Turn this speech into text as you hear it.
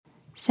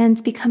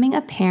Since becoming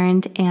a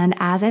parent and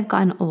as I've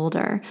gotten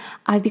older,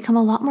 I've become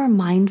a lot more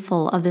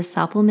mindful of the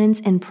supplements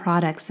and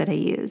products that I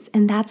use,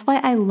 and that's why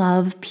I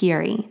love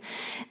Puri.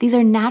 These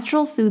are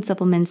natural food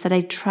supplements that I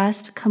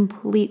trust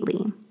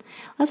completely.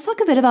 Let's talk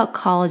a bit about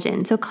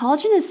collagen. So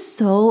collagen is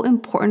so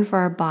important for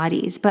our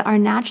bodies, but our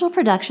natural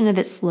production of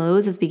it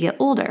slows as we get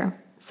older.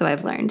 So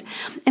I've learned.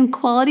 And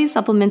quality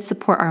supplements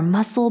support our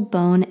muscle,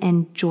 bone,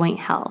 and joint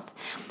health.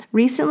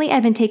 Recently,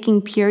 I've been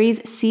taking Puri's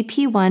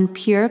CP1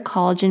 Pure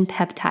Collagen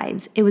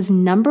Peptides. It was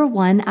number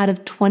 1 out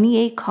of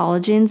 28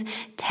 collagens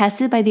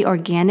tested by the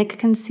Organic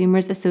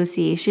Consumers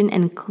Association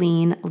and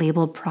Clean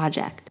Label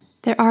Project.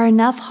 There are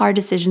enough hard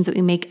decisions that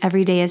we make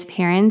every day as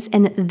parents,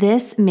 and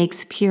this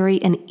makes Puri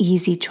an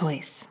easy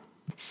choice.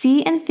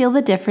 See and feel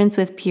the difference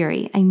with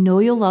Puri. I know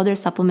you'll love their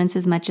supplements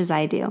as much as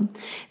I do.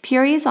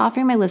 Puri is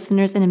offering my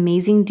listeners an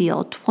amazing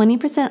deal,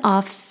 20%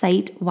 off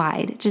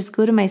site-wide. Just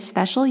go to my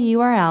special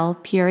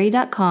URL,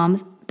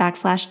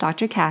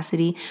 puri.com/Dr.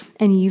 Cassidy,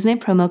 and use my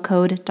promo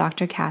code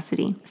Dr.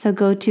 Cassidy. So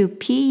go to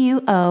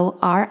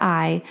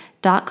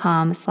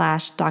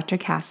PUORI.com/Dr.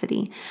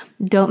 Cassidy.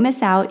 Don't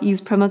miss out.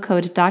 Use promo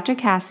code Dr.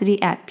 Cassidy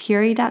at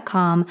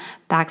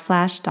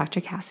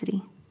puri.com/Dr.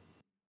 Cassidy.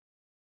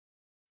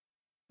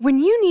 When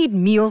you need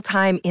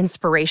mealtime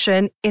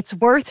inspiration, it's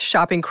worth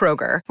shopping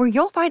Kroger, where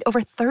you'll find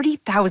over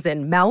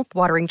 30,000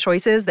 mouth-watering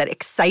choices that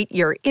excite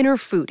your inner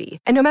foodie.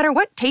 And no matter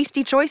what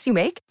tasty choice you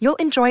make, you'll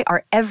enjoy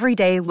our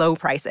everyday low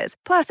prices,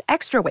 plus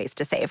extra ways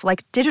to save,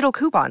 like digital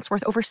coupons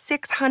worth over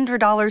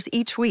 $600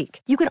 each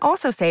week. You can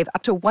also save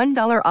up to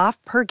 $1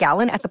 off per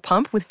gallon at the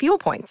pump with fuel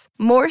points.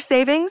 More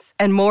savings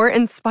and more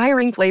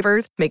inspiring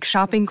flavors make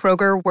shopping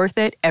Kroger worth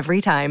it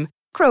every time.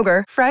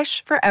 Kroger,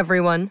 fresh for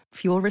everyone.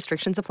 Fuel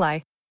restrictions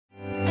apply.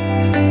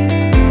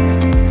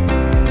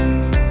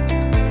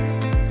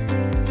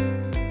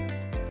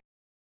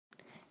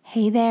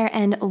 Hey there,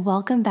 and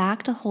welcome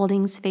back to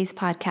Holding Space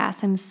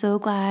Podcast. I'm so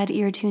glad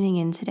you're tuning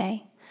in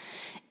today.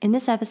 In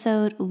this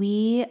episode,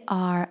 we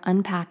are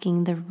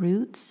unpacking the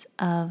roots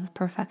of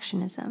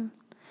perfectionism.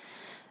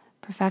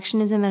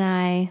 Perfectionism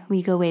and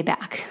we go way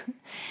back.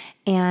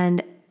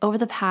 And over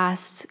the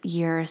past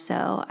year or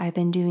so, I've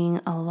been doing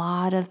a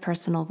lot of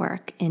personal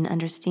work in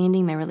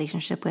understanding my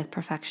relationship with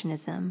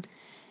perfectionism.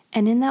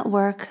 And in that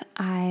work,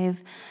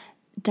 I've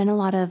done a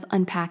lot of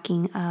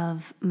unpacking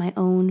of my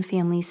own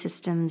family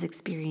systems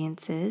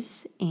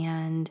experiences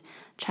and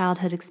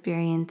childhood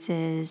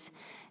experiences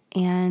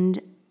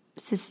and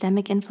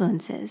systemic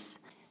influences.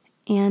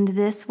 And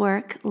this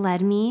work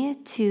led me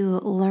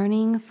to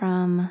learning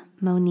from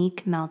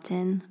Monique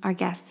Melton, our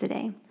guest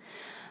today.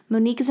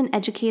 Monique is an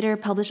educator,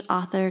 published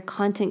author,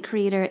 content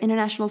creator,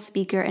 international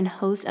speaker, and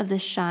host of the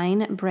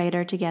Shine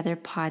Brighter Together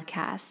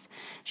podcast.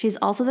 She's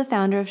also the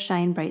founder of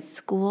Shine Bright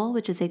School,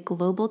 which is a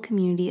global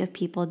community of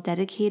people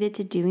dedicated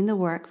to doing the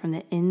work from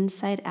the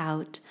inside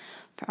out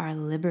for our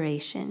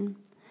liberation.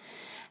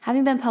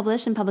 Having been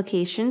published in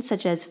publications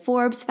such as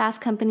Forbes,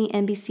 Fast Company,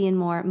 NBC, and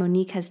more,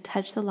 Monique has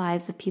touched the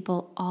lives of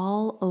people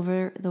all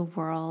over the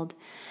world.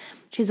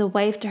 She's a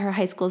wife to her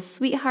high school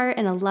sweetheart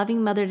and a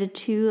loving mother to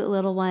 2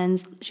 little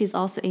ones. She's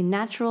also a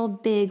natural,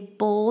 big,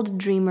 bold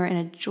dreamer and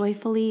a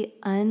joyfully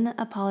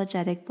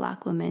unapologetic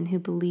Black woman who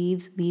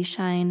believes we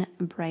shine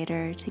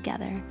brighter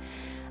together.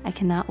 I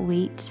cannot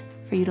wait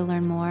for you to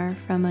learn more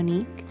from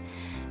Monique.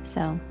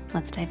 So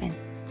let's dive in.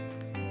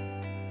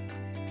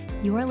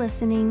 You're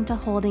listening to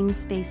Holding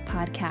Space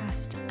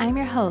Podcast. I'm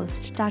your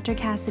host, Dr.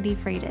 Cassidy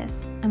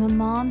Freitas. I'm a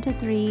mom to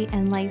 3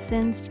 and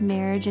licensed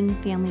marriage and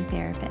family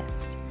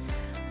therapist.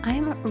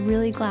 I'm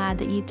really glad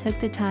that you took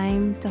the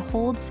time to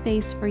hold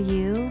space for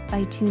you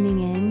by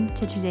tuning in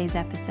to today's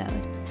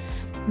episode.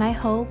 My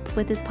hope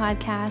with this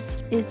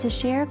podcast is to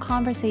share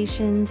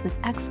conversations with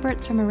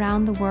experts from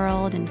around the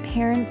world and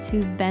parents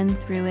who've been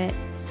through it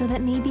so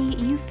that maybe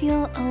you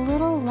feel a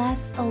little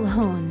less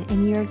alone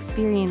in your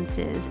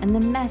experiences and the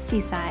messy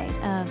side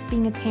of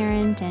being a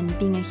parent and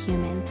being a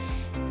human,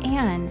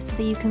 and so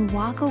that you can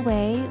walk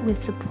away with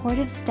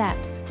supportive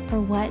steps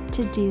for what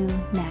to do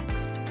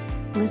next.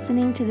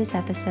 Listening to this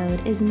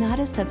episode is not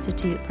a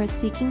substitute for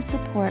seeking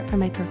support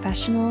from a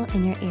professional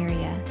in your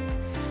area.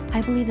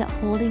 I believe that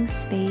holding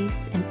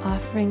space and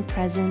offering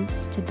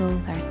presence to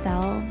both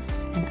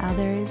ourselves and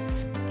others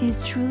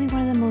is truly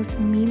one of the most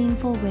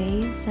meaningful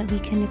ways that we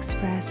can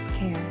express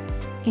care.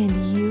 And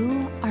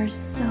you are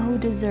so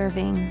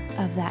deserving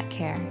of that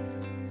care.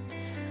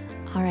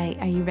 All right,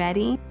 are you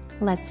ready?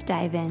 Let's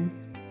dive in.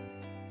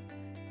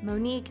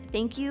 Monique,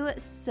 thank you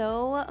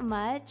so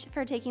much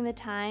for taking the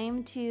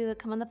time to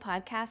come on the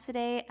podcast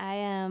today. I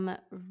am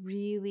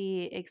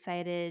really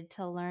excited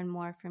to learn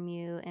more from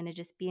you and to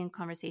just be in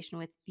conversation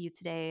with you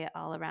today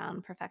all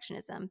around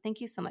perfectionism.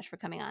 Thank you so much for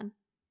coming on.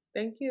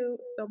 Thank you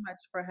so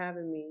much for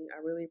having me. I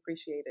really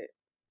appreciate it.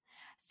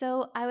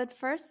 So I would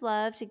first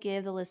love to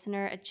give the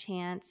listener a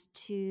chance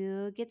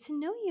to get to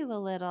know you a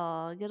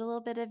little, get a little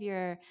bit of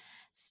your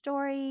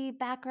story,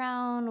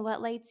 background,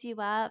 what lights you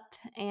up,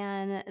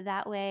 and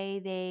that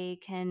way they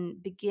can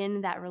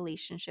begin that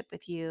relationship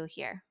with you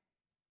here.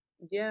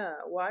 Yeah,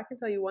 well, I can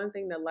tell you one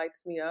thing that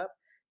lights me up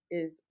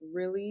is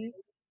really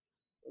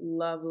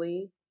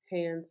lovely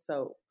hand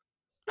soap.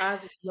 I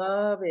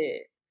love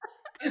it.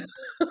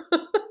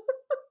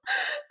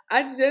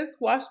 I just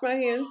washed my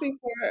hands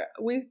before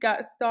we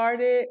got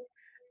started,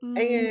 Mm.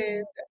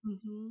 and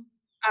Mhm.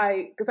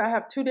 because I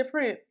have 2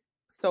 different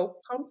soap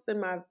pumps in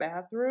my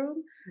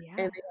bathroom,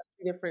 and Yeah. they have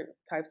 2 different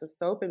types of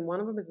soap, and one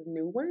of them is a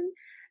new one,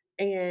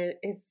 and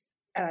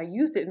I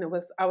used it, and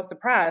I was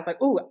surprised,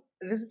 like, "Ooh,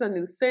 this is a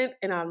new scent,"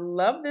 and I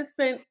love this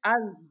scent. I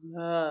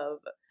love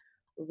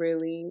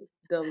really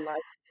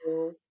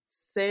delightful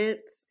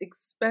scents,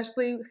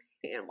 especially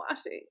hand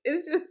washing.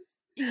 It's just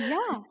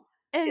Yeah.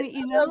 And,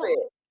 I love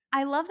it.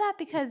 I love that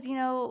because,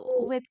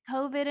 with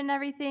COVID and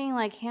everything,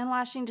 like, hand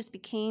washing just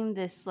became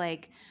this,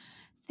 like,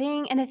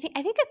 thing, and I think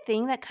a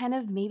thing that kind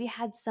of maybe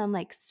had some,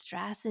 like,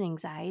 stress and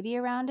anxiety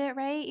around it,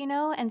 right,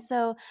 And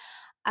so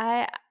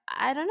I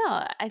I don't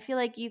know, I feel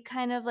like you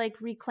kind of,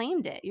 like,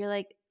 reclaimed it. You're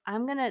like,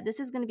 this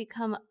is gonna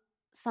become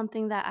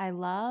something that I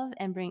love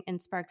and bring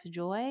and sparks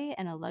joy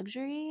and a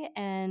luxury,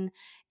 and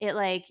it,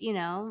 like,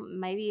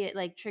 maybe it,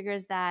 like,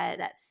 triggers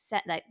that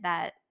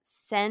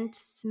scent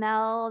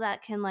smell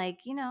that can, like,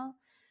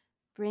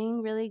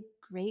 bring really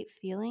great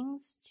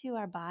feelings to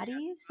our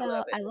bodies, I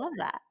love so it. I love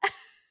that.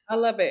 I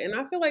love it, and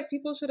I feel like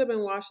people should have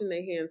been washing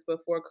their hands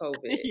before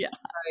COVID. Yeah.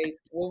 Like,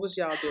 what was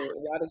y'all doing?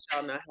 Why did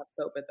y'all not have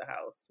soap at the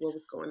house? What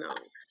was going on?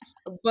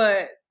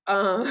 But,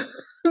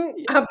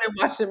 Yeah. I've been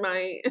washing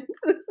my hands.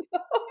 So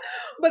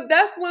but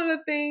that's one of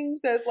the things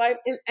that's like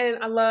and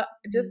I love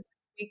just Mhm.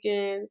 this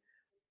weekend,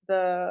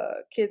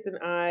 the kids and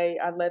I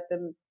led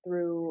them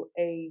through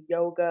a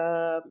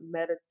yoga,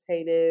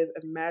 meditative,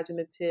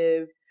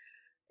 imaginative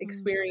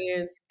Mm,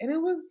 experience, and it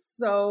was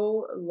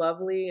so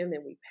lovely, and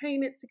then we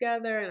painted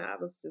together, and I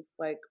was just,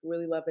 like,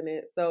 really loving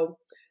it, so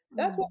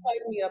that's what mm,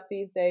 lights me up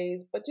these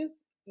days, but just,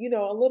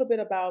 a little bit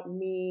about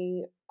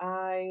me,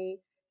 I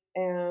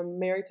am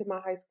married to my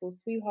high school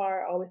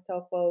sweetheart. I always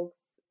tell folks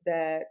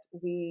that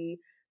we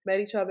met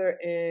each other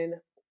in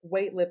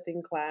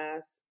weightlifting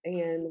class,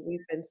 and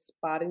we've been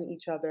spotting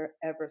each other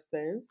ever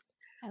since.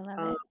 I love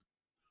Um it.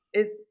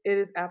 it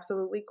is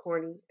absolutely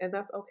corny, and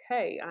that's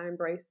okay. I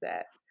embrace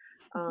that.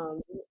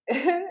 Um,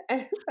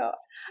 and so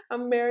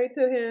I'm married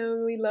to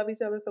him. We love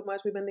each other so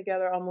much. We've been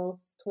together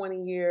almost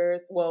 20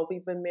 years. Well,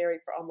 we've been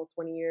married for almost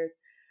 20 years,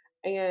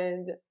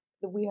 and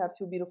we have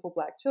 2 beautiful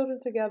black children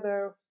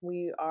together.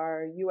 We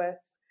are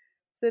U.S.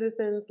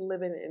 citizens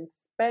living in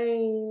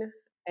Spain,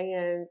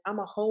 and I'm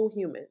a whole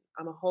human.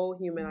 I'm a whole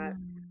human.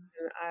 Mm,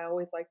 And I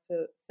always like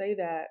to say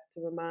that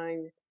to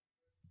remind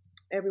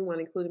everyone,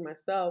 including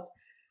myself,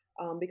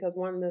 because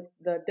one of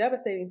the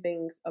devastating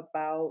things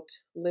about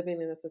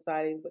living in a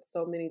society with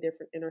so many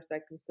different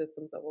intersecting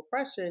systems of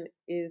oppression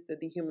is the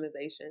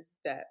dehumanization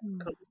that mm,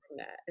 comes from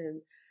that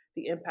and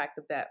the impact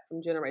of that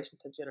from generation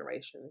to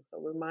generation. So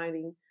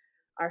reminding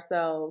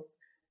ourselves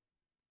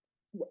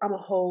I'm a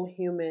whole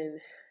human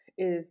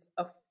is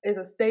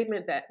a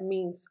statement that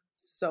means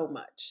so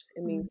much.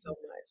 It means so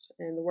mm. much.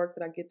 And the work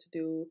that I get to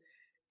do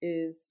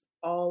is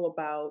all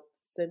about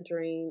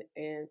centering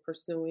and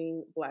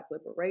pursuing Black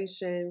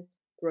liberation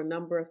through a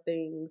number of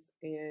things.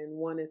 And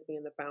one is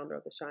being the founder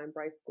of the Shine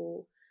Bright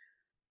School.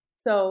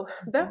 So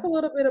that's a Mhm.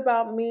 little bit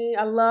about me.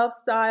 I love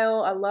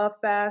style. I love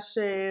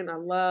fashion. I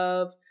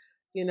love,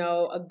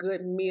 a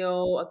good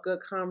meal, a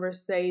good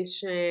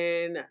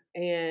conversation,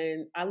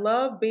 and I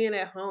love being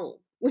at home.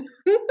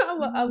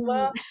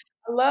 Mm.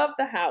 I love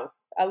the house.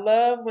 I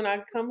love when I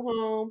come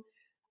home.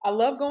 I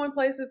love going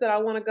places that I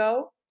want to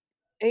go,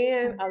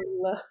 and And I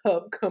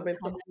love coming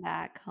coming home.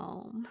 back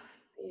home.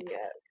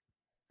 Yes,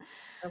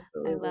 I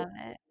absolutely. love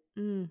it.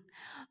 Mm.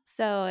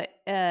 So,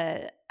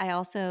 I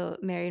also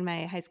married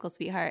my high school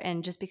sweetheart,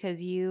 and just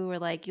because you were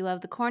like, you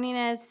love the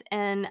corniness,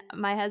 and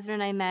my husband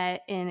and I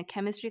met in a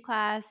chemistry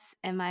class,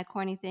 and my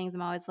corny things,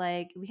 I'm always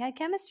like, we had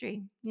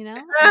chemistry,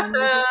 and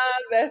we just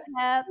That's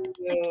kept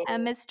the cute.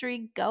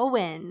 chemistry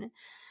going.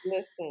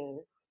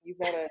 Listen, you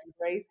better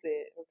embrace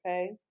it,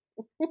 okay?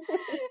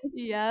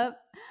 Yep.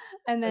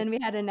 And then we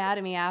had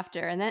anatomy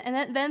after, and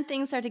then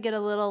things start to get a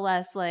little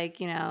less like,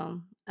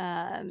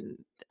 uh,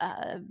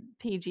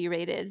 PG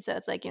rated. So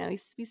it's like, then we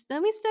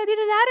studied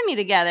anatomy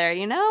together,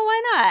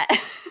 why not?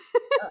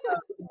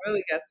 You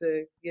really got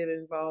to get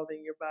involved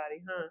in your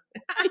body, huh?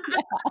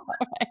 Yeah,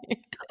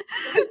 right.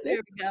 There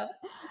we go.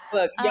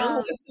 Look, young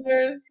Um,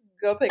 listeners,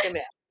 go take a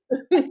nap.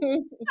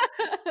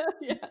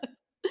 yes.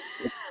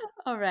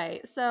 All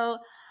right. So,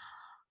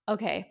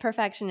 okay,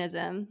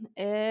 perfectionism.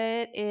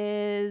 It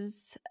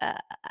is,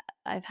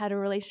 I've had a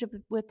relationship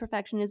with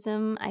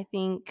perfectionism, I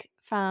think,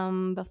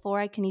 from before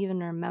I can even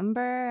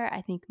remember.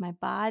 I think my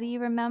body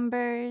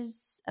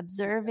remembers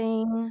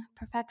observing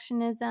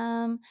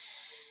perfectionism.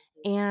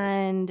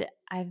 And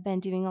I've been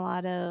doing a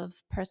lot of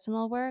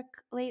personal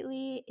work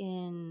lately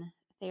in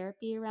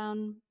therapy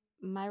around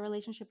my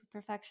relationship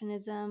with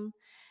perfectionism.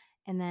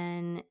 And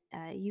then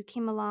you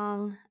came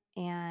along,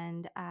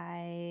 and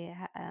I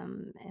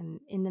am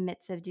in the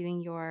midst of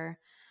doing your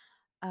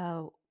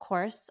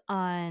course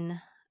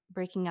on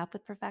breaking up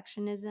with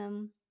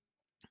perfectionism.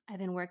 I've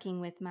been working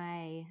with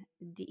my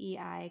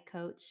DEI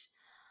coach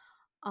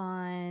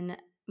on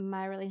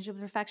my relationship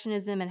with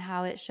perfectionism and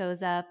how it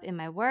shows up in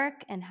my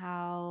work and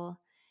how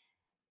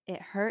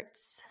it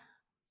hurts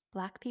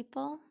Black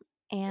people.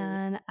 Mm.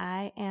 And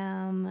I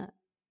am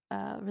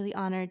really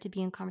honored to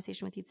be in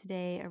conversation with you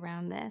today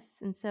around this.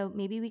 And so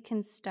maybe we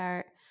can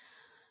start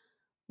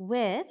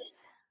with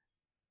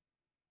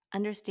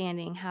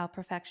understanding how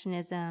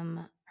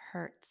perfectionism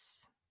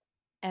hurts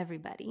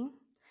everybody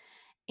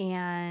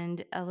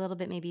and a little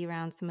bit maybe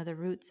around some of the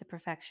roots of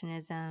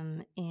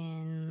perfectionism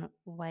in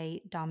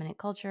white dominant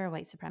culture,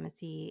 white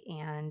supremacy,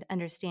 and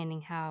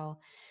understanding how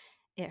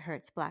it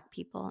hurts Black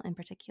people in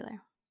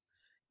particular.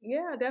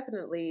 Yeah,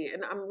 definitely.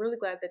 And I'm really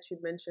glad that you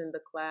mentioned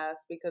the class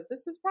because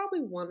this is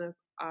probably one of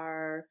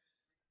our,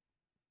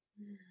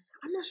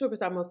 I'm not sure if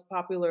it's our most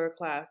popular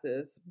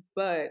classes,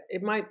 but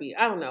it might be.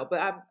 I don't know. But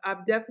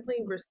I've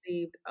definitely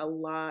received a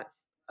lot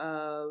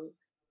of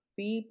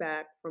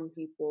feedback from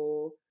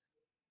people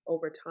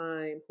over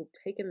time who've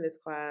taken this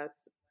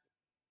class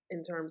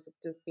in terms of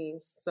just being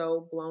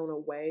so blown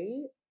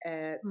away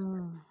at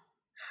Mm.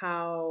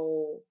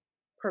 how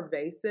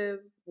pervasive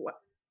what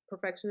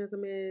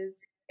perfectionism is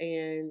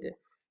and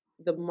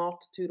the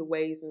multitude of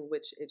ways in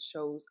which it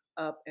shows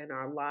up in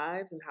our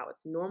lives and how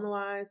it's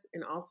normalized,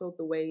 and also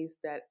the ways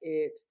that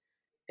it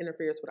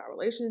interferes with our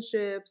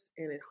relationships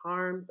and it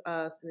harms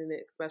us, and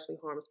it especially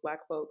harms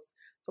Black folks.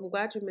 So I'm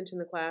glad you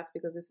mentioned the class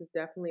because this is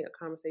definitely a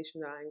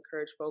conversation that I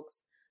encourage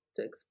folks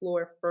to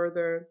explore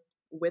further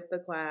with the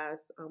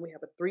class. We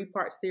have a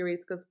 3-part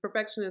series because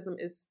perfectionism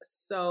is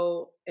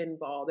so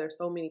involved. There's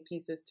so many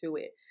pieces to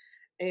it.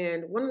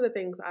 And one of the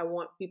things I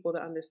want people to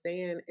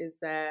understand is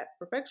that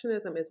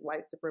perfectionism is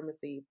white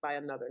supremacy by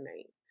another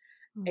name.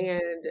 Mm.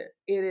 And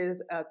it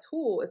is a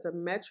tool, it's a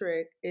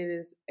metric, it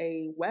is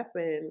a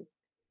weapon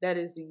that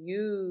is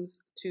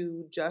used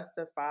to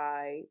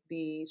justify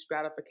the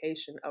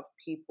stratification of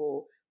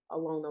people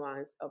along the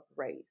lines of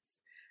race.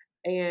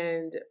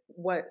 And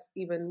what's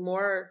even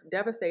more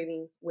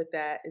devastating with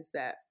that is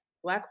that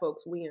Black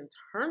folks, we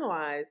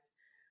internalize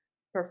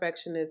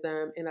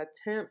perfectionism and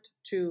attempt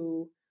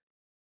to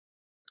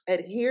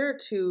adhere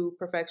to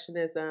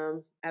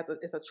perfectionism as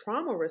it's a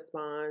trauma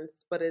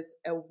response, but it's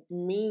a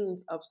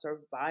means of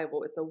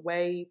survival. It's a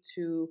way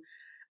to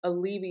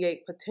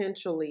alleviate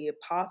potentially,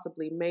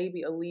 possibly,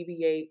 maybe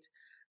alleviate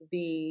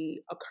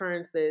the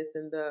occurrences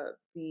and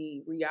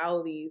the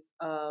realities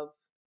of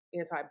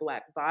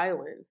anti-Black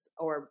violence,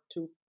 or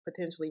to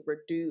potentially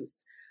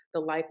reduce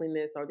the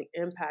likeliness or the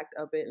impact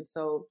of it. And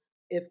so,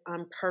 if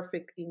I'm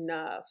perfect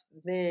enough,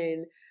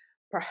 then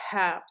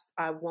perhaps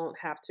I won't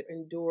have to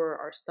endure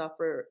or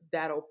suffer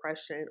that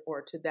oppression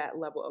or to that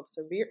level of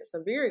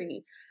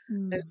severity.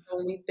 And Mm. so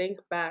when we think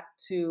back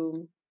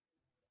to,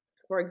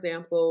 for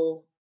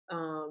example,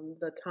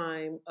 the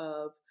time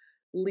of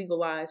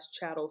legalized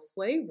chattel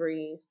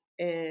slavery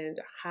and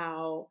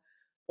how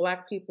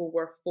Black people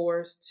were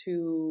forced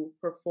to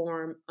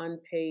perform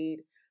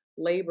unpaid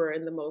labor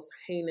in the most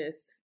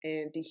heinous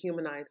and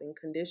dehumanizing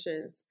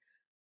conditions,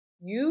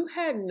 you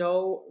had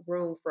no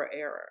room for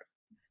error.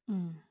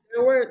 Mm.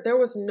 There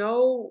was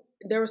no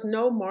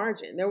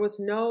margin. There was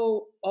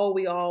no, oh,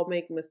 we all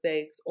make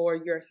mistakes, or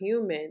you're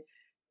human.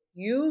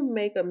 You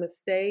make a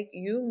mistake,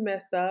 you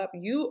mess up,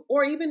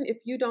 or even if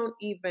you don't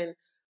even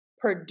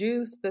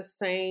produce the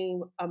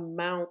same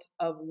amount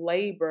of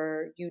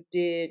labor you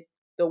did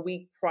the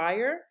week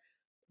prior,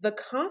 the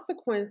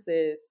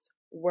consequences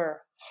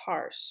were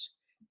harsh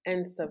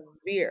and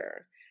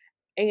severe.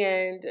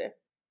 And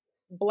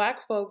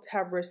Black folks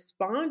have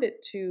responded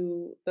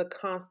to the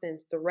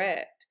constant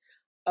threat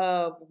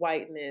of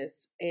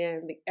whiteness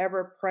and the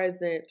ever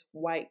present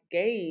white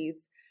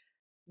gaze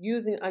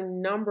using a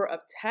number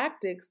of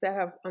tactics that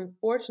have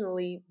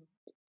unfortunately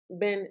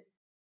been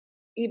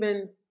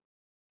even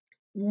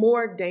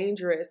more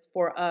dangerous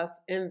for us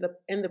in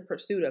the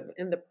pursuit of,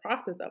 in the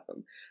process of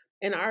them.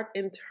 In our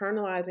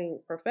internalizing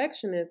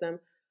perfectionism,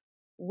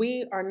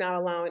 we are not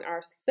allowing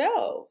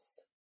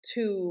ourselves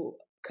to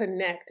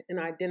connect and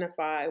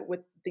identify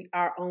with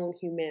our own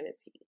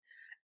humanity.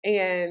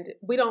 And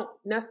we don't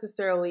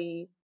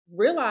necessarily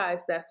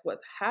realize that's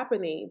what's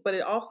happening, but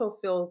it also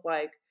feels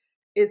like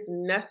it's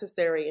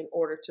necessary in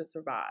order to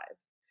survive.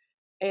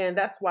 And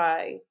that's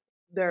why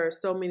there are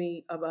so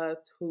many of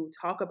us who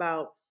talk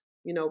about,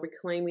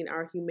 reclaiming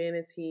our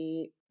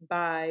humanity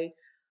by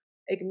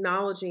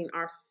acknowledging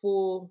our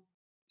full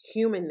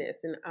humanness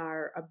and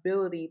our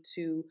ability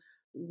to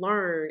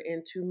learn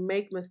and to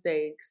make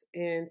mistakes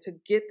and to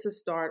get to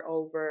start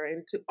over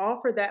and to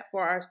offer that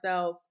for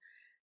ourselves,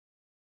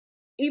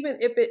 even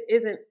if it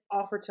isn't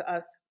offered to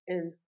us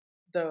in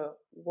the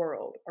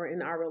world or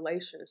in our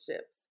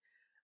relationships.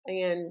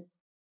 And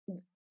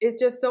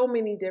it's just so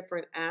many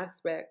different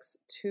aspects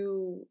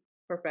to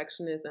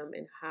perfectionism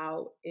and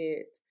how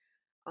it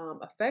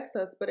affects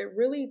us, but it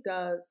really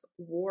does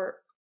warp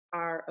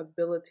our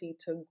ability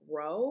to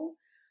grow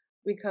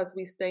because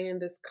we stay in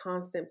this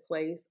constant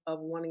place of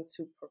wanting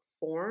to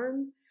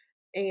perform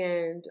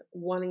and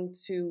wanting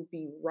to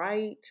be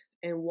right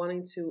and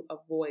wanting to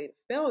avoid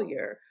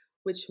failure,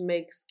 which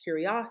makes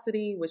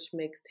curiosity, which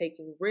makes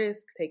taking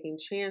risks, taking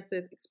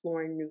chances,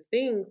 exploring new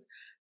things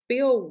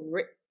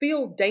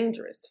feel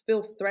dangerous,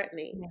 feel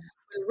threatening. Yeah.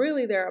 When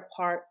really they're a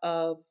part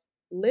of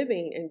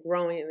living and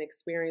growing and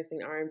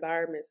experiencing our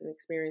environments and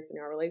experiencing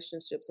our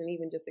relationships and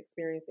even just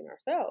experiencing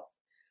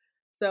ourselves.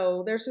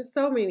 So there's just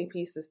so many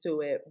pieces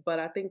to it, but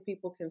I think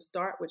people can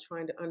start with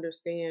trying to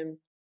understand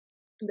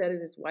that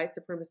it is white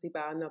supremacy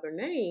by another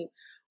name,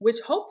 which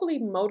hopefully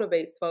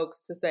motivates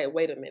folks to say,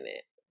 wait a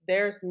minute,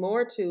 there's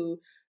more to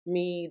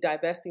me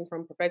divesting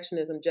from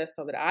perfectionism just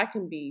so that I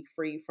can be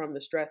free from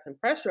the stress and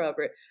pressure of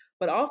it,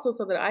 but also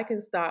so that I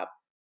can stop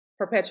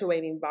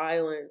perpetuating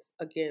violence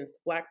against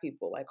Black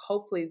people. Like,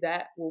 hopefully,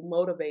 that will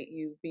motivate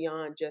you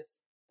beyond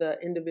just the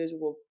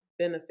individual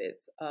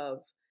benefits of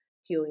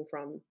healing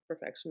from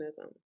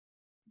perfectionism.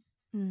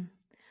 Mm.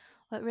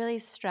 What really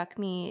struck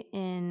me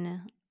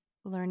in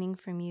learning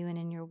from you and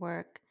in your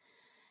work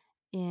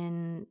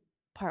in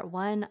part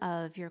one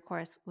of your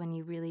course, when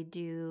you really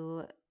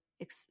do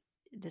ex-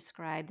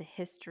 describe the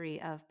history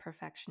of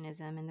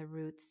perfectionism and the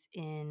roots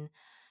in,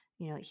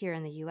 here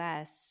in the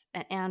US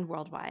and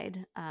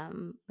worldwide,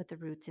 with the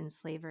roots in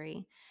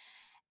slavery.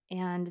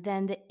 And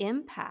then the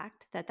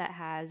impact that that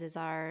has as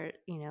our,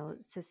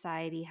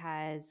 society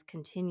has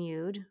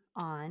continued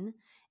on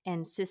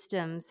and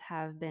systems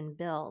have been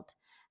built,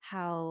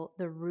 how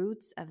the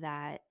roots of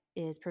that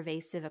is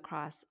pervasive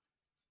across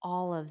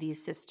all of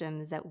these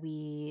systems that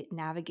we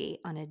navigate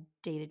on a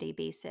day-to-day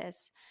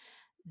basis.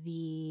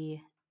 The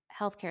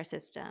healthcare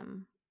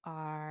system,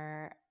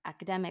 our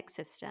academic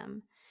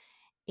system,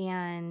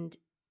 and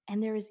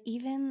there was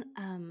even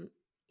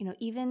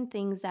even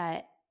things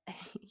that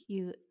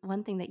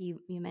one thing that you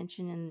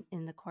mentioned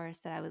in the course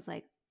that I was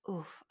like,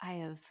 oof, I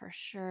have for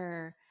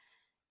sure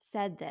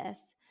said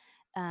this.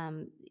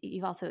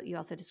 You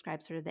also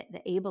described sort of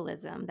the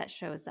ableism that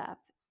shows up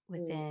Mm,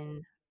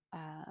 within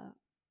uh,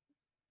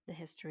 the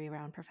history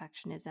around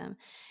perfectionism.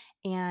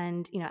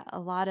 And, a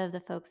lot of the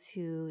folks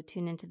who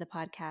tune into the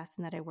podcast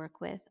and that I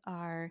work with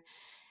are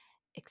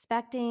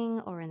expecting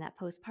or in that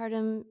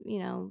postpartum,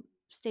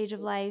 stage of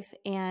life.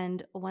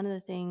 And one of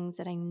the things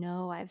that I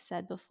know I've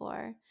said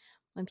before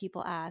when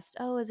people asked,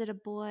 oh, is it a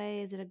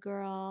boy? Is it a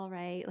girl?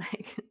 Right?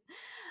 Like,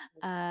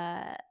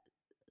 uh,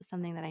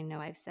 something that I know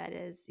I've said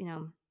is,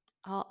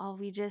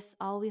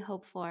 all we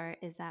hope for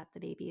is that the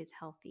baby is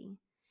healthy.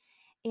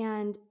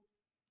 And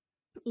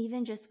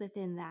even just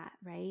within that,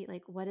 right?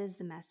 Like, what is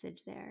the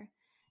message there?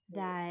 mm,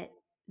 That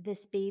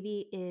this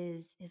baby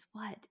is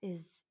what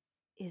is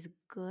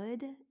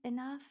good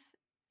enough,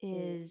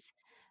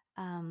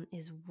 mm,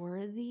 is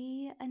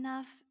worthy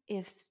enough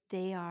if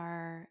they've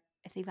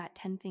got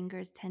 10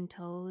 fingers, 10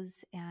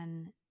 toes,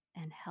 and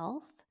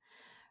health,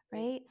 mm,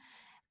 right?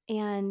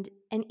 And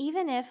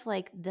even if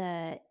like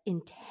the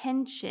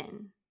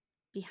intention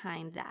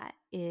behind that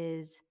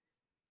is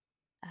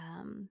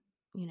um,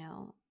 you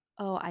know,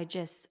 oh, I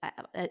just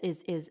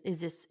is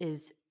this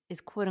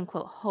is quote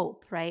unquote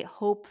hope, right?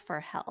 Hope for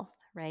health,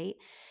 right?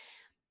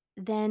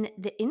 Then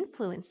the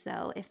influence,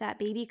 though, if that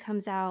baby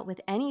comes out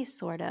with any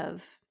sort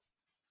of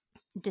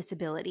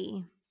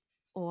disability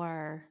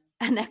or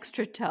an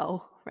extra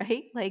toe,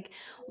 right? Like,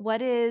 what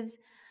does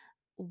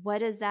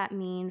that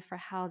mean for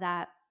how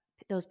that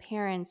those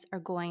parents are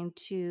going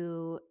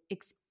to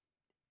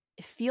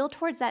feel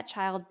towards that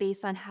child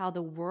based on how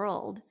the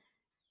world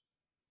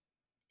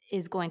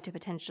is going to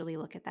potentially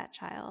look at that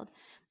child,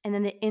 and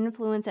then the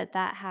influence that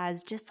that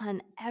has just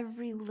on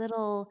every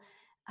little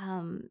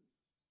um,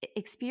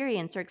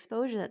 experience or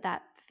exposure that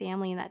that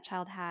family and that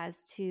child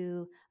has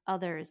to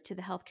others, to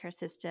the healthcare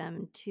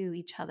system, to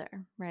each other,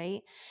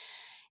 right?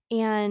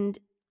 And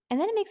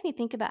then it makes me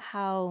think about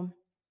how,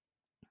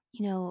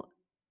 you know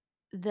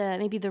the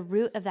maybe the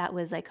root of that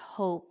was like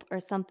hope or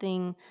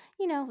something,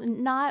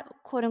 not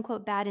quote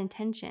unquote bad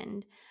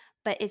intentioned,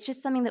 but it's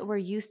just something that we're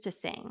used to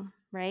saying,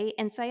 right?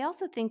 And so I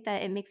also think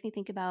that it makes me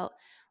think about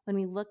when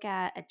we look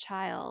at a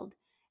child,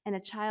 and a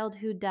child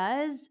who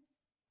does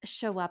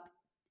show up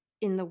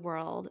in the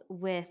world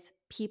with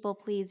people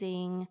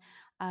pleasing,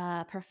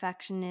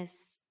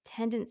 perfectionist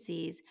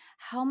tendencies,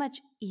 how much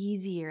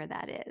easier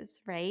that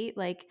is, right?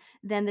 Like,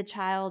 than the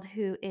child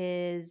who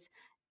is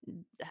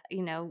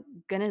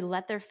gonna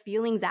let their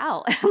feelings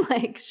out and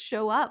like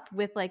show up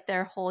with like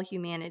their whole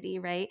humanity,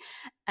 right?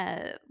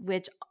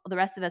 Which the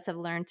rest of us have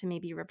learned to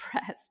maybe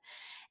repress.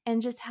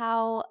 And just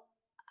how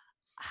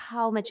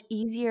much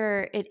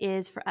easier it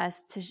is for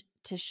us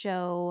to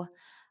show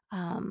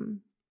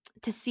um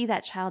to see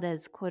that child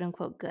as quote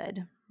unquote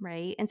good,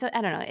 right? And so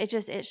I don't know,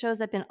 it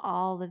shows up in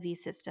all of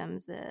these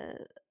systems.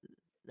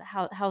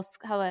 How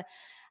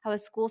a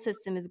school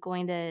system is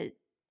going to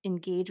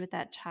engage with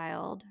that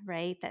child,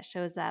 right? That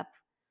shows up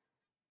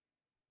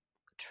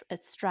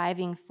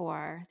striving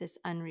for this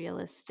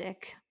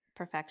unrealistic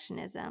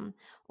perfectionism,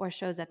 or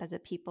shows up as a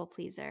people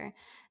pleaser,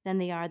 than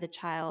they are the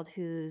child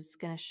who's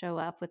going to show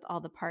up with all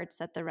the parts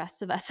that the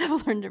rest of us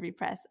have learned to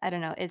repress. I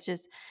don't know. It's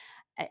just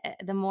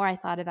the more I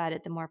thought about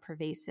it, the more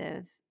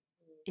pervasive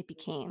it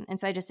became. And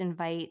so I just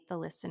invite the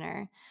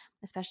listener,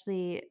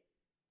 especially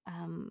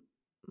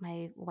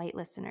white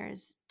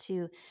listeners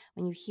to,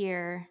 when you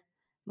hear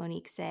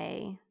Monique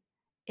say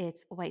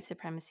it's white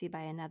supremacy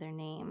by another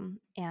name,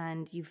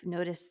 and you've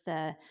noticed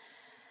the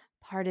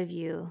part of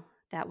you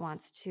that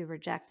wants to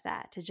reject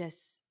that,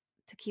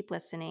 to keep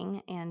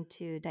listening and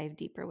to dive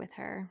deeper with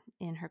her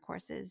in her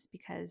courses,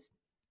 because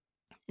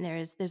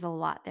there's a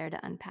lot there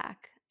to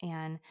unpack.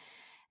 And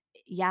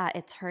yeah,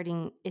 it's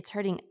hurting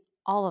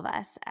all of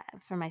us.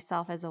 For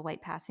myself as a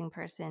white passing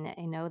person,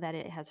 I know that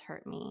it has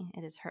hurt me.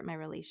 It has hurt my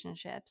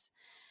relationships.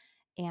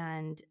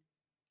 And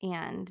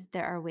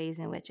there are ways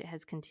in which it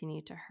has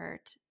continued to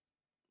hurt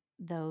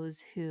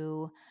those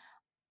who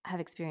have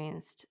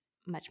experienced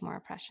much more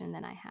oppression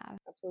than I have.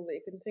 Absolutely.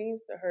 It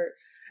continues to hurt.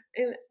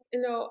 And,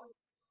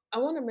 I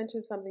want to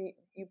mention something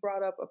you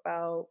brought up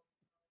about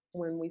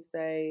when we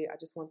say, I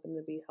just want them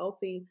to be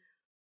healthy.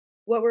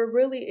 What we're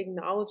really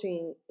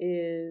acknowledging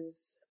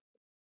is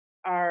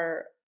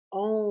our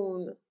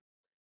own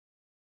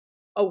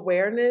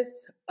awareness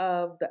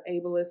of the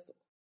ableist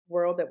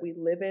world that we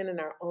live in, and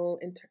our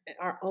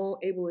own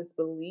ableist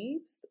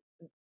beliefs.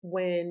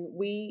 When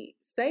we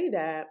say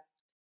that,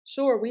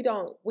 sure,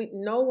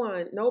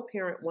 no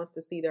parent wants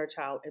to see their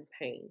child in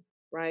pain,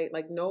 right?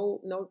 Like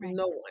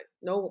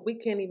Right. we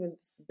can't even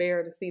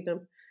bear to see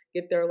them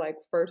get their like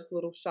first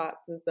little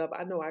shots and stuff.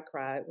 I know I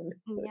cried when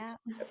Yeah.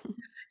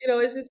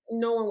 it's just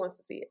no one wants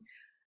to see it.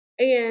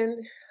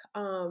 And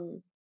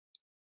um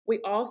we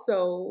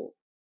also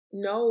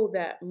know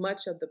that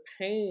much of the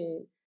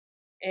pain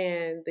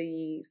and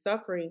the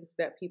suffering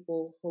that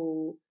people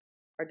who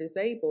are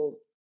disabled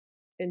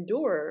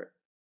endure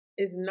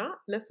is not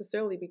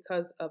necessarily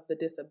because of the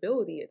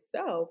disability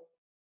itself,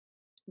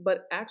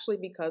 but actually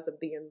because of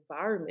the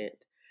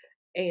environment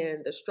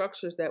and the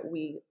structures that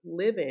we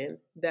live in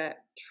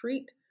that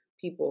treat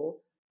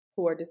people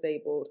who are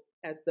disabled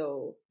as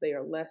though they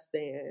are less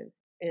than,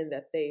 and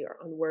that they are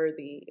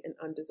unworthy and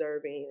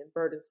undeserving and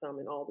burdensome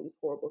and all these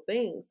horrible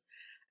things.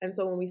 And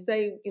so when we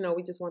say,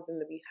 we just want them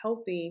to be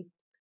healthy,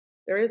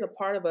 there is a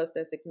part of us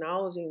that's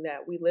acknowledging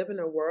that we live in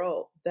a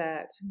world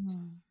that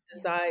Yeah.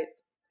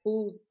 decides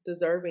who's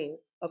deserving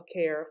of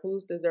care,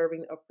 who's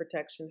deserving of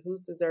protection,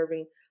 who's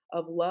deserving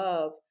of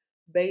love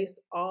based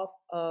off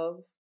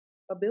of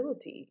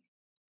ability.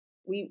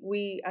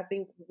 I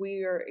think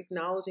we are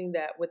acknowledging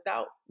that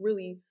without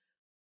really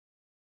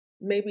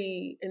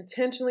maybe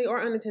intentionally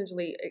or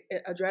unintentionally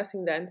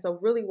addressing that. And so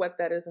really what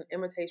that is an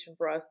invitation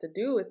for us to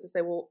do is to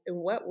say, well, in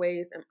what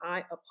ways am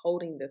I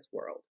upholding this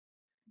world?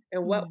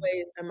 In what Mm.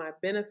 ways am I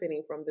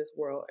benefiting from this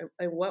world? And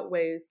in what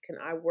ways can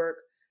I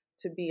work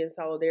to be in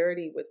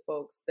solidarity with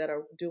folks that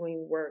are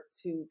doing work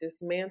to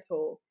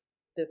dismantle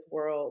this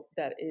world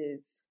that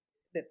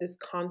this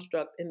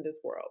construct in this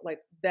world? Like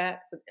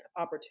that's an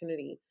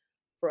opportunity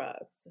for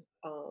us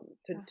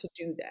Yeah. to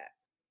do that.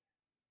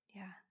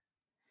 Yeah.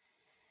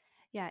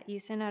 Yeah. You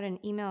sent out an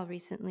email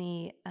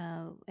recently,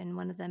 and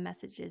one of the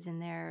messages in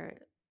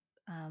there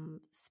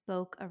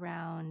spoke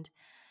around,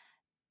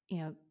 you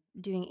know,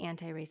 doing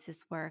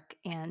anti-racist work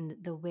and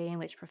the way in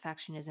which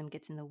perfectionism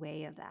gets in the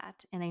way of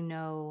that. And I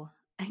know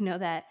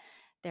that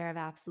there have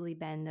absolutely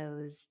been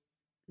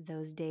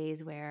those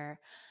days where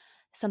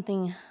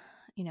something,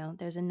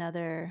 there's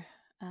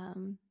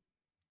um,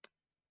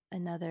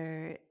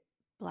 another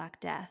Black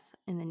death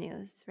in the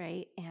news,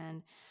 right?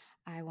 And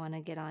I want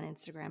to get on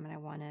Instagram and I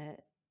want to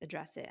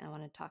address it. And I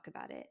want to talk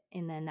about it.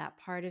 And then that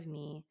part of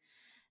me,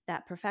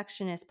 that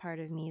perfectionist part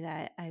of me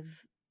that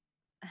I've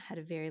had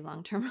a very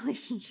long-term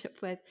relationship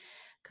with,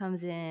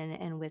 comes in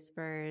and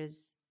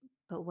whispers,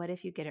 but what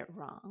if you get it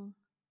wrong?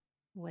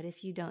 What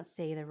if you don't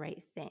say the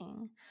right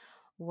thing?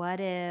 What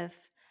if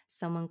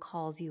someone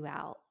calls you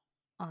out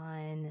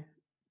on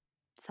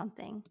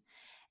something?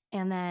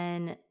 And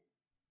then,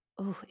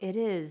 oh, it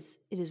is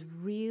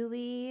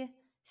really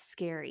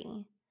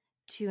scary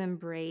to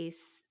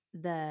embrace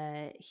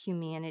the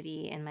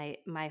humanity and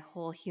my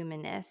whole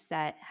humanness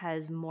that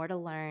has more to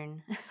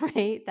learn,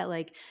 right? That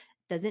like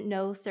doesn't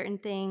know certain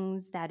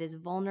things, that is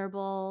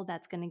vulnerable,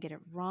 that's going to get it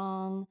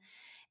wrong,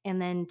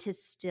 and then to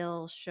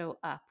still show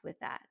up with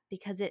that,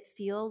 because it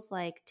feels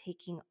like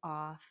taking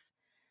off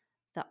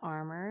the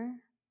armor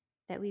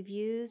that we've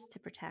used to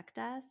protect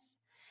us,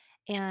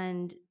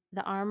 and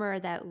the armor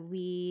that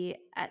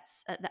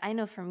that I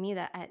know for me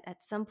that I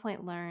at some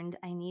point learned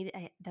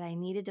that I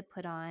needed to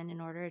put on in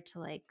order to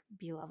like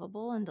be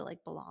lovable and to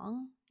like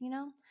belong,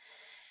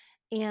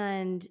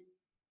 and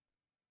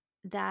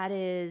that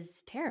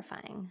is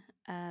terrifying,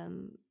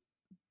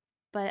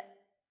 but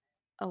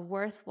a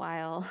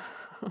worthwhile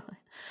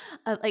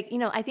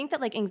I think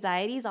that like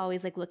anxiety is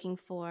always like looking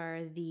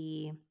for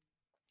the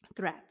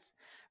threats,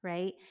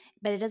 right?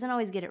 But it doesn't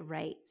always get it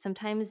right.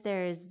 Sometimes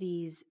there's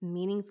these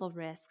meaningful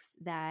risks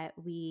that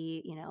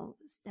we,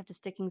 have to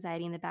stick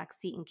anxiety in the back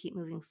seat and keep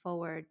moving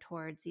forward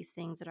towards these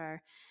things that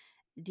are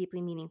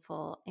deeply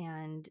meaningful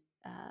and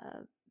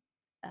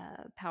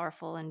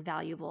powerful and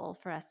valuable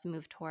for us to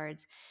move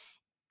towards,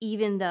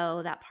 even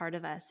though that part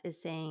of us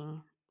is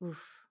saying,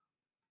 oof,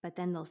 but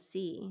then they'll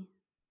see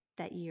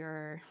that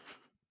you're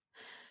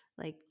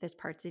like, there's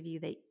parts of you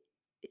that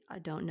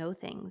don't know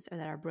things, or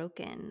that are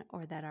broken,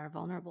 or that are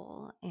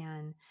vulnerable,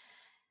 and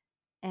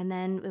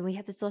then we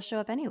have to still show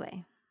up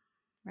anyway,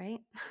 right?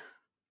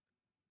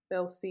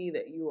 They'll see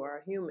that you are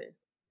a human.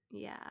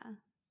 Yeah.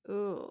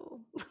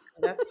 Ooh.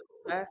 And that's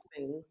the last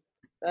thing.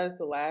 That is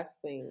the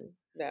last thing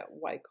that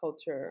white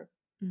culture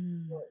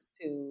Mm. wants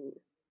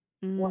to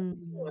want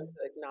Mm.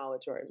 to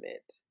acknowledge or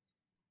admit,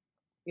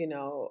 you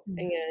know. Mm.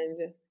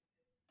 And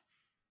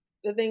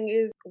the thing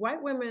is,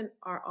 white women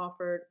are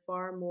offered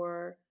far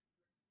more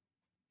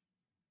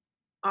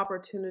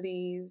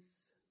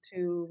opportunities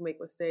to make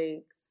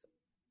mistakes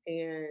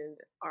and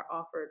are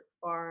offered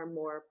far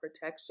more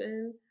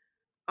protection.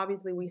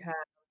 Obviously, we have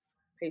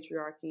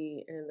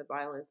patriarchy and the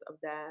violence of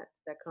that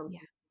comes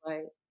Yeah. into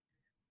play.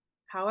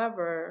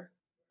 However,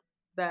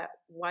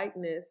 that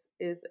whiteness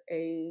is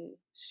a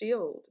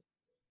shield,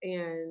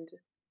 and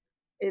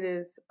it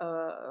is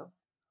a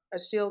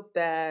shield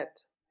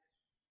that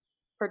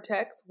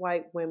protects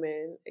white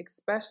women,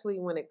 especially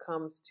when it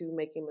comes to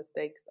making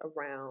mistakes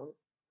around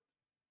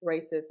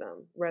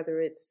racism,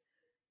 whether it's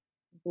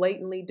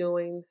blatantly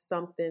doing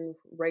something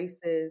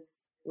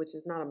racist, which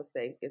is not a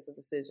mistake, it's a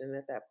decision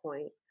at that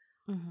point,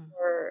 Hmm.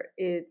 or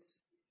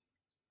it's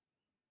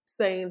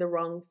saying the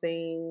wrong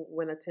thing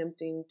when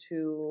attempting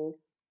to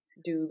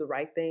do the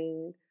right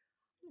thing.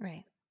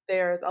 Right.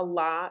 There's a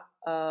lot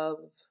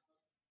of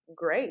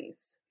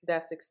grace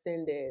that's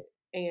extended.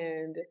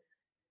 And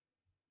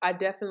I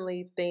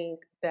definitely think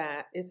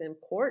that it's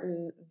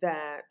important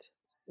that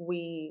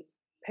we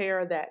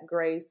pair that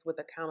grace with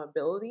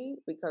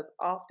accountability, because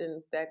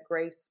often that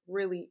grace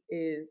really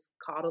is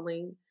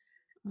coddling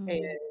Mm.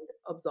 and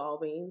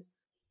absolving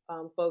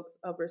folks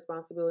of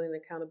responsibility and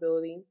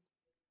accountability.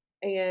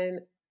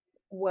 And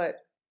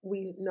what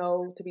we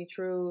know to be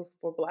true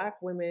for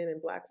Black women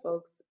and Black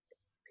folks,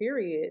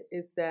 period,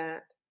 is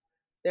that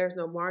there's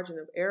no margin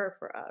of error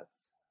for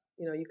us.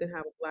 You know, you can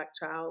have a Black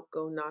child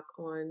go knock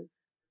on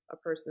a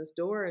person's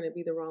door and it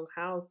be the wrong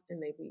house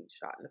and they be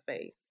shot in the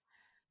face.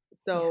 Yeah.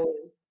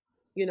 So,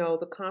 you know,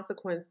 the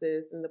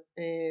consequences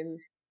and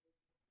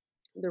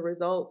the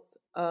results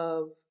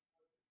of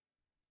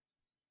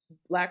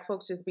Black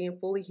folks just being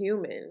fully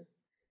human,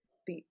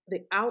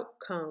 the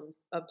outcomes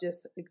of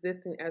just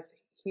existing as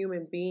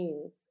human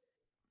beings,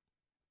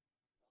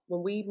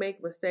 when we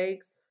make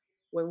mistakes,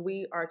 when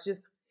we are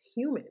just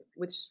human,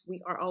 which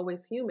we are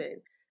always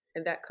human,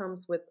 and that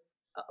comes with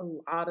a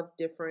lot of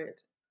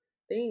different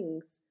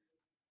things,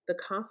 the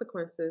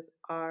consequences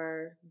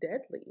are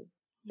deadly.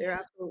 They're Yeah.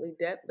 absolutely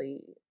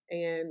deadly.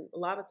 And a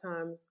lot of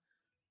times,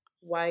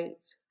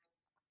 white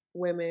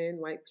women,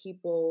 white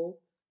people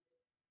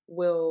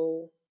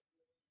will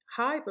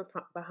hide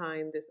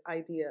behind this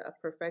idea of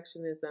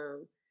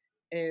perfectionism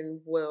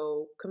and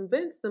will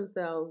convince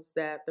themselves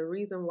that the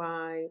reason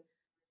why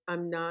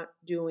I'm not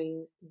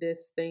doing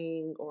this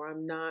thing or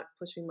I'm not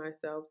pushing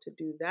myself to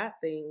do that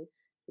thing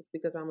is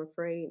because Mm.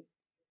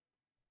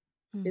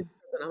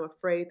 I'm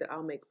afraid that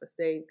I'll make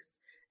mistakes.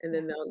 And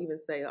Yeah. then they'll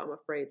even say, I'm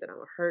afraid that I'm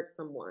gonna hurt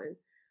someone.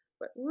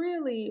 But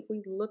really, if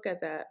we look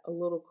at that a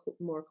little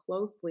more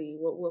closely,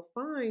 what we'll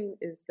find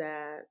is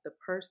that the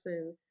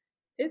person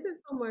isn't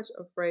so much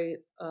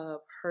afraid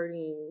of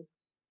hurting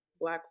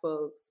Black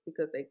folks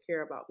because they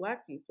care about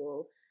Black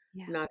people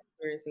Yeah. not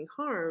experiencing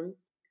harm,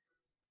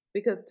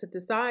 because to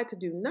decide to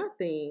do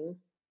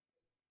nothing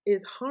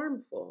is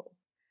harmful.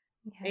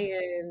 Yeah.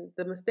 And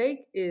the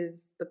mistake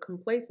is the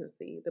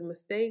complacency. The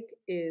mistake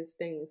is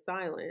staying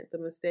silent. The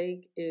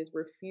mistake is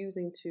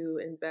refusing to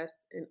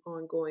invest in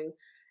ongoing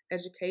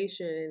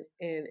education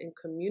and in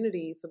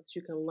community so that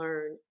you can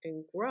learn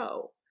and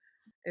grow.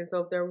 And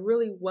so, if there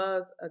really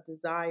was a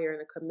desire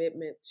and a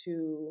commitment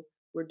to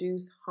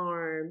reduce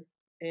harm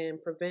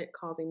and prevent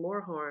causing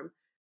more harm,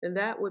 then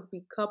that would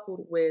be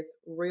coupled with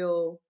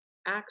real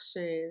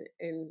action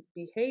and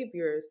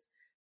behaviors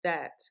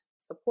that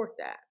support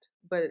that.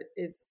 But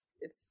it's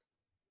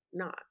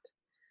not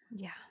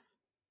Yeah.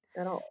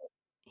 at all.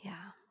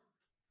 Yeah.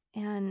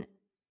 And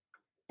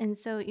and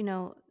so,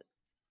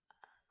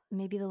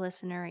 maybe the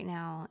listener right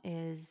now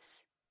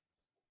is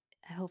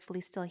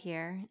hopefully still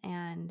here,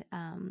 and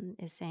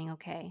is saying,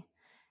 okay,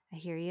 I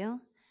hear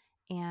you.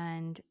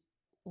 And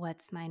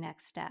what's my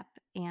next step?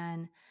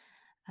 And,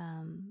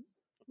 um,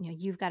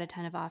 you've got a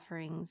ton of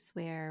offerings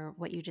where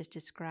what you just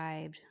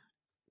described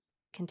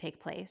can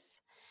take place.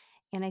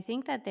 And I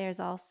think that there's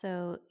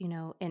also,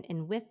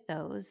 and with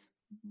those,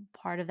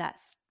 part of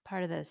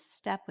the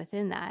step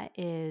within that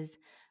is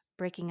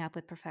breaking up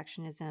with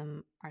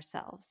perfectionism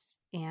ourselves,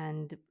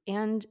 and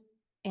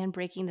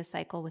breaking the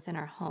cycle within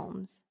our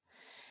homes.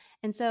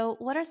 And so,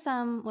 what are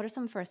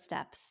some first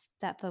steps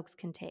that folks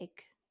can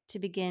take to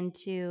begin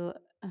to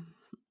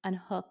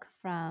unhook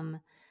from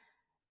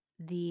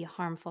the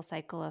harmful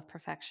cycle of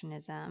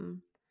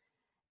perfectionism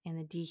and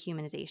the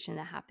dehumanization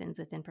that happens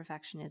within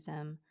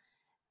perfectionism,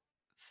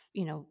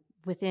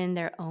 within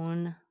their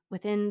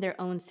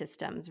own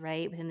systems,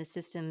 right? Within the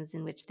systems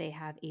in which they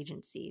have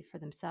agency for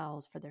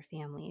themselves, for their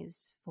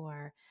families,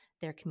 for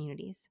their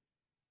communities.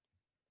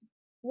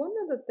 One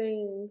of the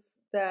things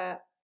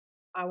that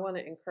I want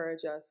to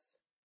encourage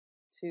us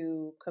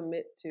to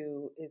commit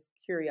to is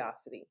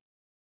curiosity,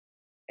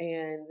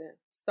 and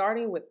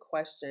starting with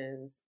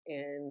questions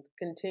and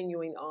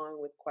continuing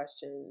on with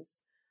questions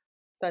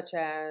such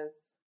as,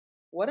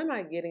 what am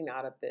I getting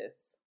out of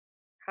this?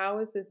 How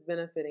is this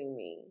benefiting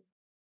me?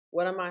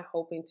 What am I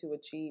hoping to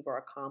achieve or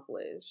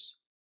accomplish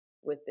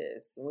with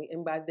this?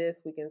 And by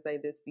this, we can say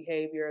this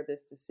behavior,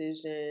 this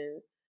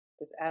decision,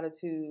 this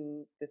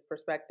attitude, this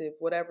perspective,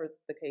 whatever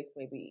the case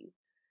may be.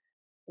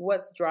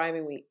 What's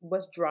driving me?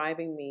 What's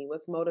driving me?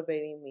 What's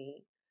motivating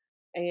me?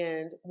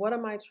 And what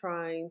am I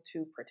trying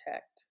to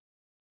protect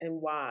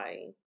and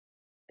why?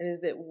 And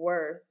is it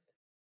worth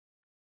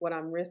what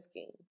I'm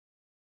risking,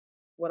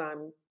 what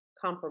I'm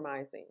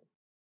compromising?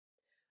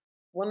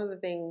 One of the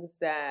things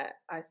that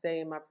I say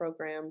in my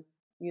program,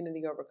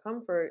 Unity Over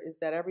Comfort, is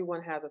that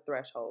everyone has a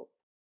threshold.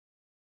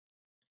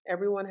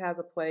 Everyone has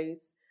a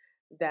place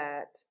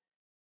that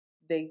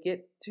they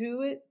get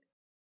to it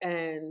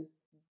and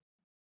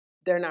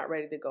they're not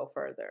ready to go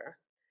further.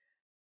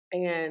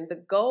 And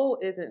the goal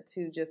isn't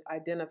to just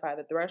identify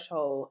the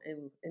threshold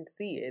and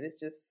see it. It's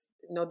just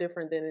no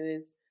different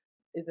than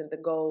isn't the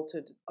goal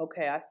to,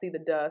 okay, I see the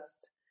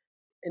dust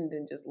and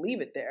then just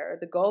leave it there.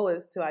 The goal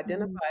is to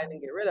identify it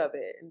and get rid of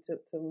it and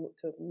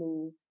to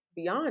move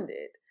beyond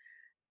it.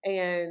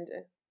 And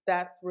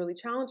that's really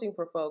challenging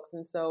for folks.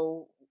 And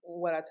so,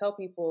 what I tell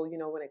people,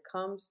 when it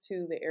comes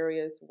to the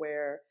areas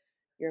where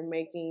you're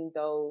making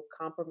those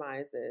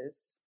compromises,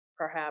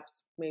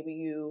 perhaps maybe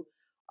you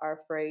are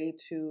afraid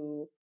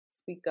to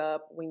speak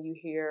up when you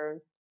hear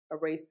a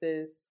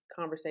racist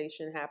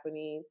conversation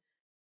happening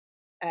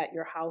at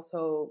your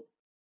household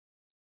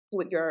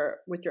with your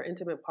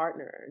intimate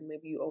partner, and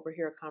maybe you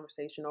overhear a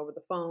conversation over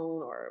the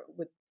phone or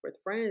with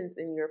friends,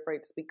 and you're afraid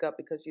to speak up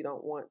because you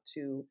don't want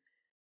to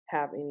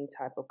have any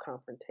type of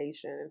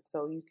confrontation.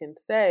 So you can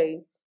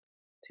say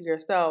to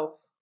yourself,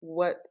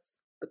 what's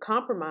the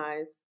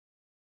compromise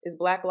is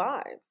Black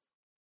lives.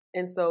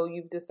 And so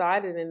you've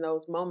decided in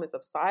those moments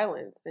of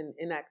silence and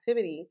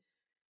inactivity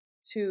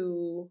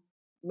to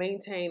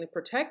maintain and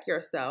protect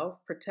yourself,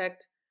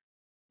 protect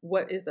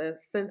what is a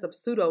sense of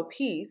pseudo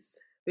peace,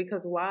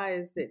 because why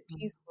is it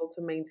peaceful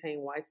to maintain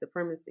white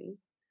supremacy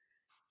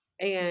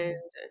and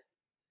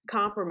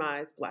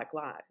compromise Black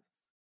lives?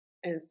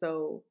 And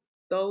so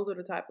those are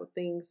the type of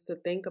things to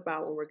think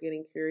about when we're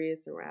getting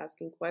curious and we're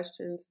asking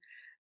questions.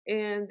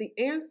 And the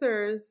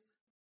answers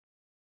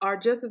are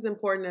just as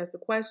important as the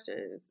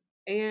questions,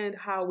 and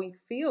how we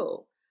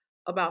feel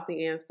about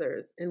the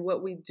answers and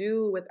what we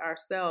do with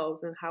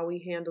ourselves and how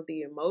we handle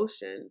the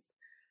emotions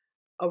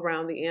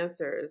around the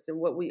answers and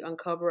what we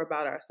uncover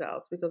about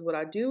ourselves. Because what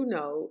I do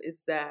know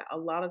is that a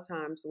lot of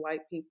times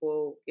white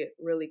people get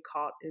really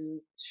caught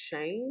in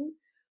shame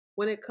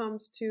when it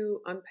comes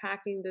to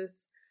unpacking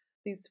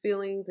these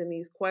feelings and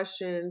these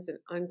questions and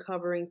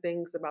uncovering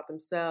things about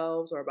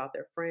themselves or about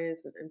their friends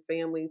and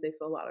families. They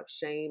feel a lot of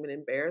shame and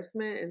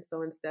embarrassment. And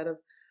so instead of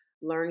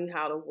learning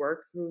how to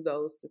work through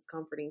those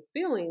discomforting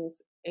feelings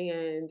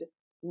and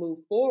move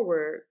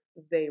forward,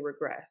 they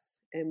regress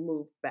and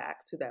move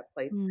back to that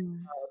place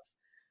Mm.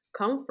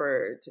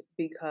 comfort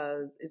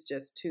because it's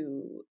just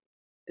too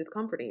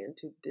discomforting and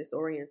too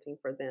disorienting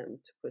for them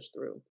to push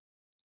through.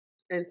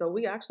 And so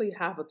we actually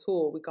have a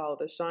tool, we call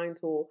it a shine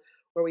tool,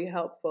 where we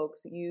help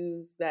folks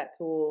use that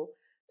tool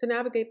to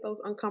navigate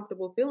those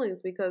uncomfortable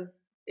feelings because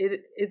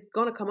it's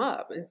going to come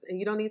up. And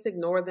you don't need to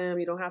ignore them.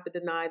 You don't have to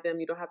deny them.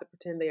 You don't have to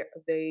pretend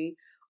they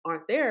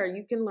aren't there.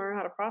 You can learn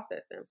how to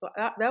process them. So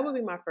that would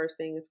be my first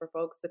thing, is for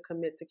folks to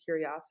commit to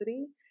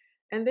curiosity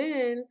and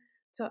then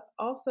to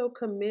also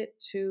commit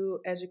to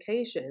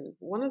education.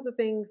 One of the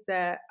things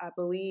that I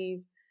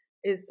believe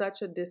is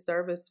such a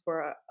disservice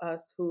for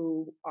us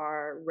who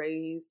are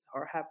raised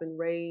or have been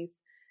raised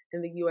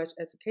in the US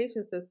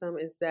education system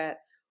is that,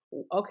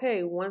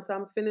 okay, once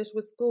I'm finished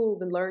with school,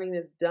 the learning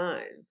is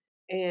done.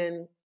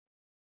 And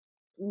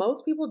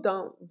most people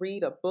don't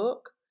read a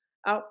book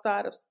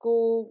outside of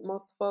school.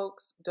 Most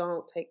folks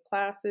don't take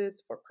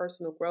classes for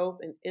personal growth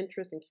and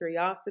interest and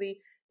curiosity.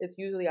 It's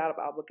usually out of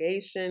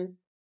obligation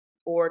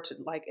or to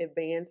like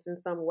advance in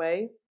some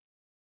way.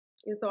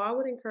 And so I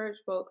would encourage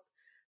folks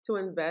to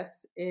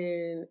invest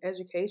in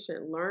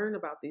education, learn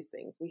about these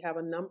things. We have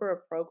a number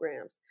of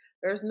programs.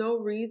 There's no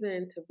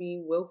reason to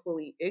be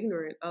willfully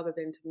ignorant other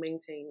than to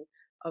maintain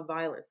a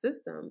violent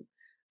system.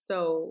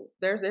 So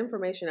there's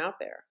information out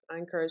there. I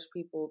encourage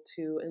people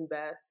to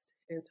invest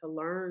and to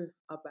learn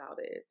about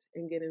it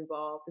and get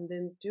involved, and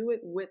then do it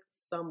with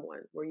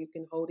someone where you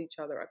can hold each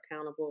other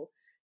accountable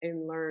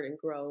and learn and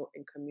grow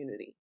in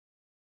community.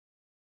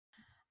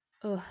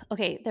 Oh,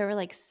 okay. There were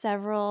like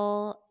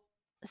several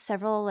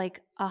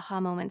like aha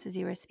moments as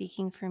you were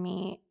speaking for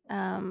me,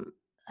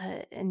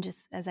 and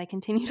just as I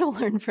continue to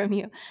learn from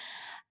you.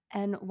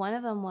 And one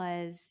of them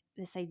was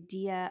this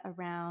idea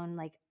around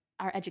like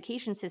our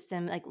education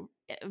system, like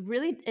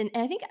really, and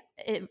I think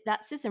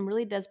that system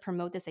really does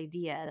promote this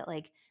idea that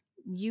like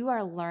you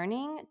are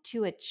learning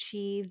to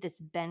achieve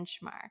this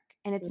benchmark.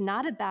 And it's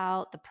not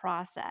about the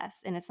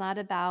process, and it's not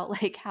about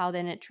like how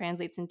then it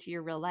translates into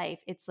your real life.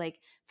 It's like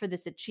for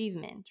this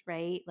achievement,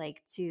 right?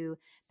 Like to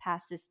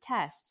pass this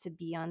test, to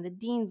be on the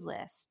dean's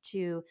list,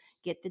 to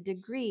get the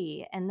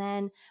degree. And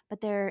then,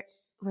 but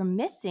we're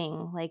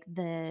missing like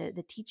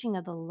the teaching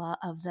of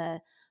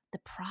the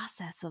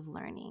process of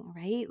learning,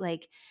 right?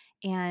 Like,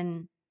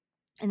 and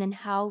then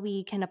how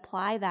we can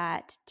apply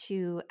that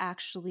to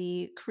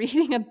actually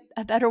creating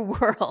a better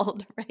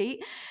world, right?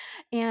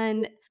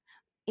 And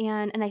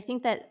I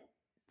think that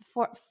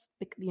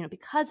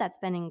because that's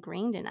been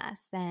ingrained in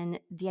us, then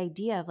the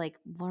idea of like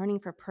learning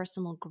for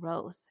personal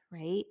growth,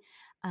 right?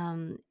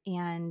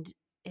 And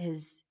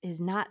is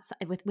not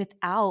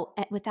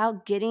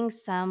without getting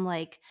some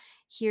like,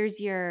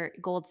 here's your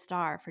gold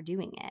star for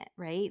doing it,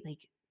 right?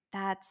 Like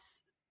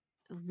that's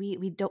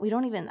we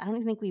don't even, I don't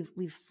even think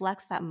we've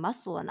flexed that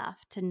muscle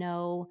enough to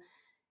know,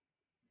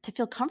 to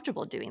feel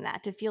comfortable doing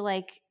that, to feel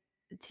like,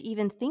 to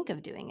even think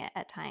of doing it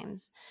at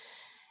times.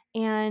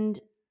 And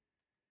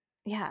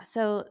yeah,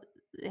 so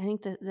I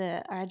think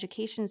the our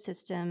education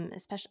system,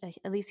 especially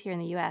at least here in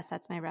the US,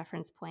 that's my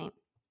reference point,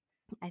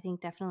 I think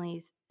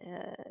definitely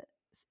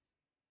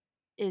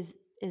is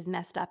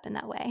messed up in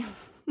that way.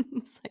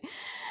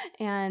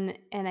 And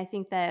I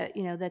think that,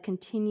 the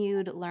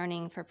continued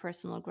learning for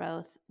personal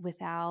growth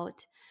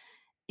without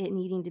it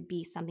needing to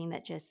be something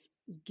that just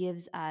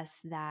gives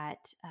us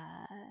that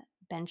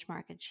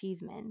benchmark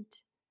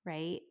achievement,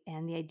 right?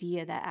 And the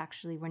idea that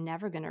actually we're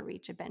never going to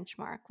reach a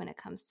benchmark when it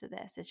comes to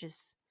this.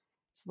 It's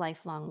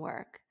lifelong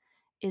work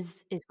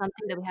is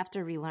something that we have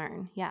to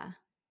relearn. Yeah.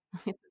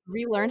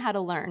 Relearn how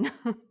to learn.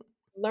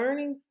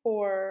 Learning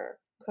for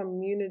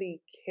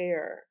community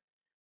care,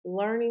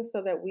 learning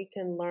so that we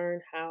can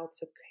learn how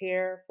to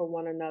care for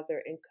one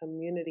another in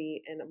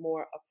community in a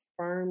more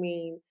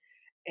affirming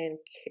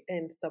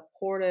and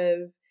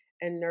supportive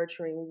and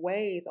nurturing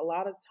ways. A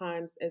lot of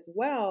times as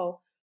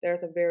well,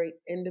 there's a very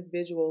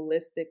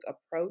individualistic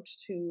approach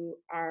to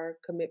our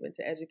commitment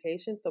to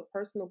education. So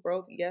personal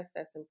growth, yes,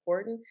 that's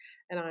important.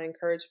 And I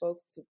encourage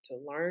folks to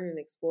learn and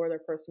explore their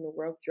personal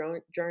growth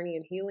journey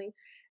and healing.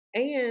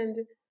 And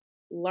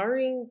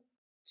learning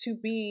to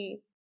be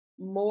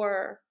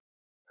more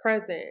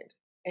present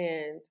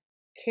and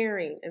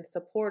caring and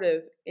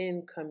supportive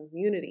in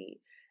community.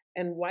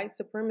 And white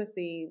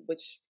supremacy,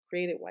 which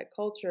created white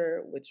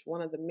culture, which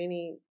one of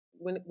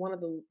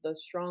the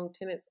strong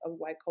tenets of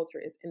white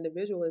culture is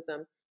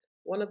individualism.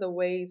 One of the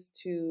ways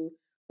to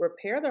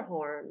repair the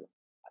harm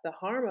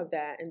of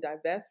that and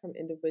divest from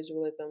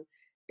individualism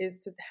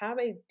is to have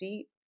a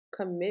deep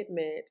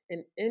commitment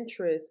and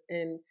interest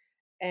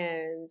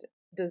and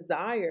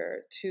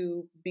desire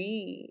to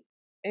be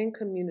in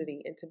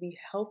community and to be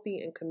healthy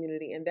in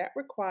community. And that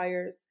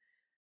requires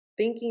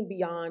thinking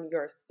beyond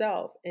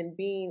yourself and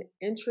being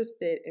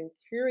interested and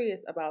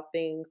curious about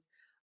things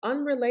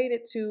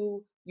unrelated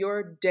to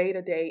your day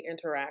to day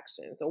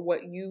interactions or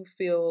what you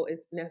feel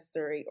is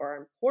necessary or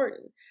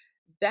important.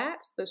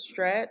 That's the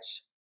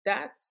stretch.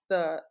 That's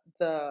the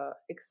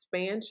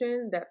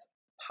expansion that's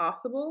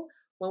possible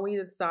when we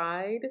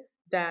decide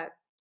that,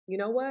 you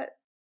know what,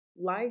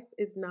 life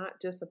is not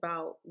just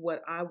about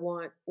what I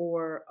want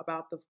or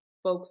about the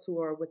folks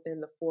who are within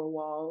the four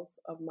walls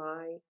of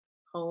my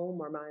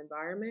home or my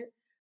environment.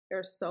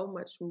 There's so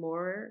much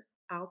more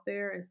out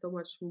there and so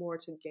much more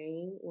to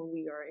gain when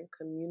we are in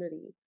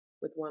community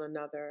with one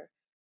another.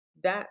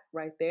 That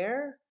right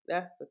there,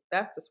 that's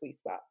the sweet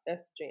spot.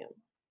 That's the jam.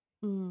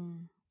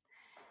 Mm.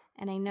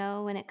 And I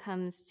know when it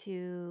comes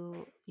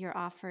to your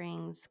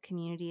offerings,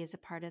 community is a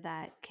part of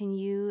that. Can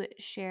you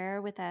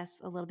share with us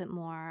a little bit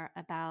more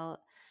about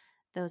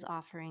those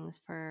offerings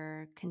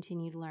for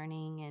continued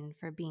learning and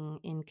for being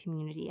in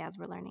community as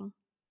we're learning?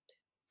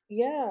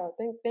 Yeah,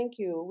 thank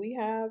you. We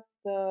have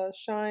the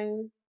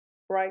Shine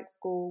Bright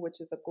School,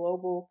 which is a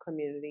global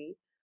community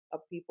of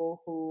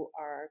people who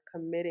are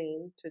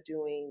committing to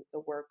doing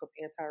the work of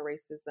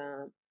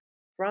anti-racism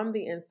from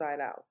the inside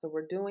out. So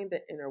we're doing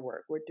the inner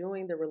work, we're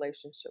doing the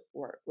relationship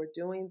work, we're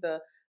doing the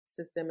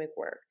systemic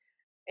work.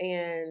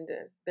 And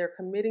they're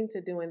committing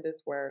to doing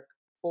this work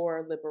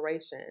for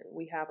liberation.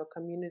 We have a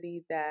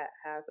community that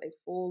has a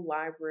full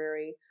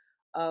library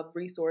of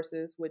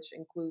resources, which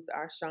includes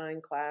our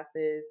Shine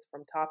classes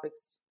from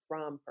topics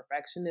from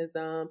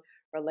perfectionism,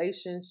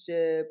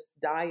 relationships,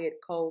 diet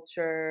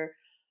culture,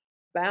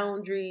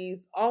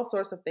 boundaries, all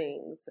sorts of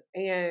things.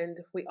 And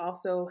we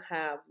also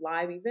have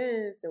live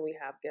events and we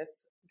have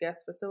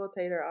guest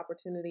facilitator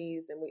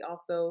opportunities, and we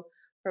also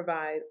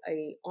provide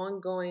a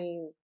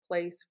ongoing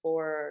place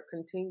for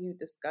continued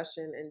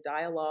discussion and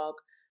dialogue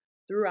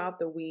throughout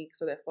the week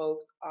so that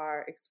folks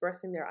are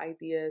expressing their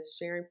ideas,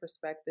 sharing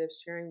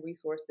perspectives, sharing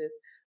resources,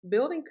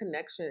 building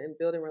connection and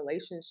building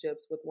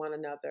relationships with one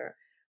another.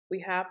 We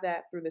have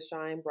that through the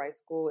Shine Bright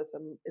School.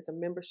 It's a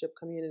membership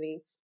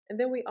community. And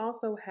then we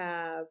also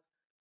have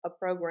a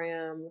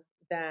program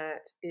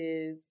that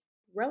is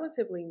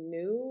relatively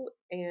new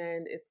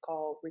and it's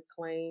called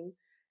Reclaim.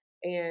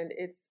 and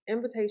it's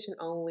invitation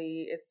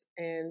only.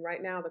 And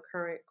right now the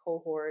current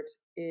cohort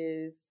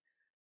is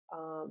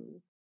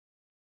um,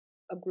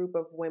 a group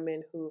of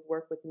women who've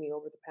worked with me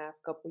over the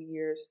past couple of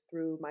years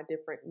through my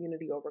different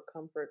Unity Over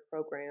Comfort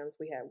programs.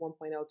 We had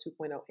 1.0,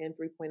 2.0, and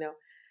 3.0.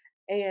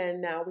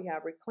 And now we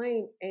have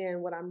Reclaim.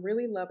 And what I'm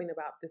really loving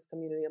about this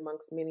community,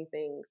 amongst many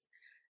things,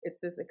 it's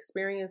this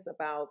experience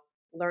about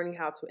learning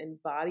how to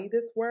embody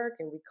this work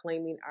and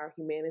reclaiming our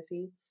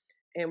humanity.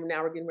 And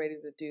now we're getting ready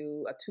to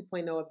do a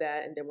 2.0 of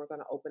that. And then we're going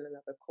to open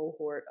another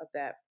cohort of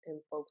that.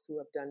 And folks who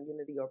have done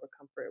Unity Over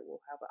Comfort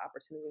will have an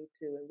opportunity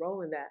to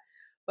enroll in that.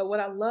 But what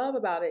I love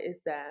about it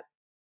is that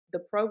the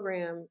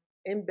program,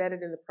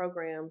 embedded in the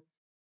program,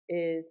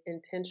 is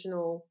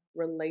intentional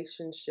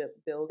relationship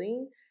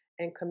building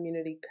and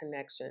community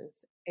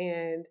connections.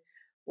 And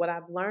what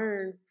I've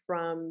learned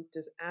from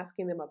just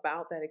asking them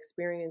about that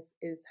experience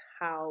is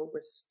how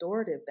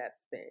restorative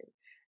that's been.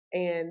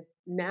 And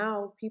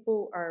now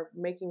people are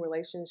making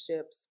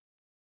relationships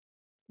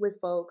with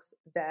folks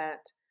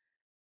that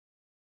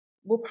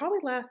will probably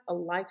last a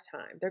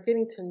lifetime. They're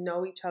getting to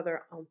know each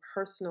other on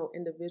personal,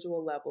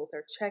 individual levels.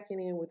 They're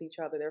checking in with each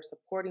other. They're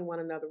supporting one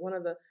another. One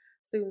of the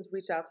students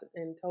reached out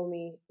and told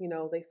me,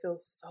 they feel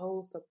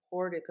so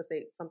supported because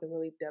something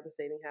really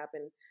devastating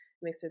happened,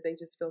 and they said they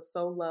just feel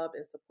so loved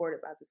and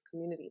supported by this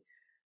community.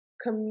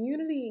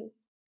 Community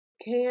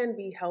can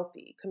be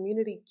healthy.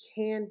 Community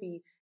can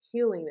be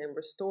healing and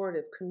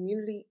restorative.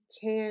 Community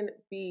can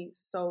be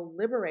so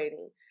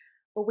liberating.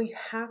 But we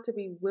have to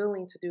be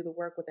willing to do the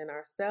work within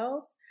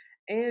ourselves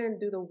and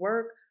do the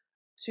work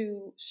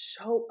to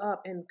show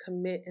up and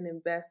commit and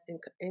invest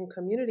in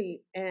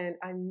community. And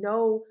I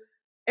know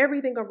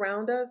everything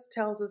around us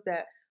tells us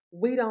that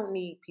we don't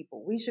need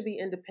people. We should be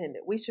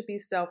independent. We should be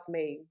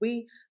self-made.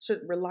 We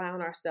should rely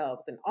on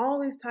ourselves and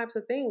all these types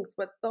of things.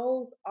 But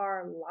those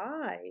are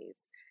lies.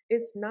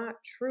 It's not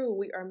true.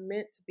 We are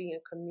meant to be in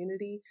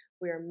community.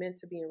 We are meant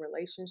to be in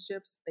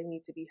relationships. They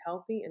need to be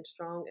healthy and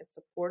strong and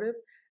supportive.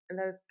 And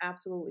that is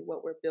absolutely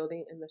what we're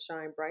building in the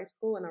Shine Bright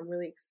School. And I'm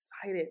really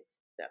excited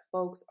that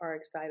folks are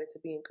excited to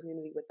be in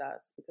community with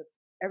us, because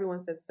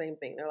everyone says the same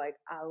thing. They're like,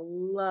 I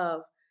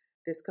love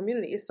this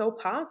community. It's so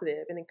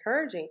positive and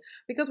encouraging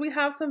because we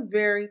have some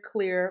very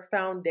clear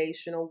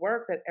foundational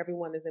work that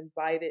everyone is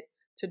invited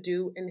to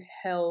do and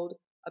held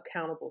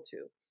accountable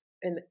to.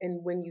 And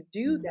when you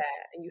do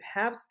that and you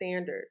have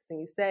standards and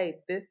you say,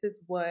 this is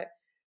what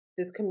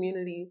this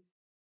community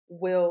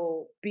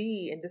will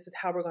be and this is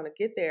how we're going to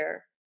get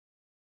there,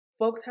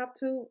 folks have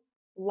to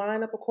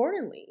line up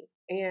accordingly.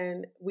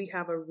 And we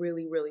have a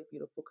really, really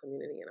beautiful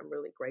community, and I'm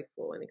really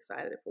grateful and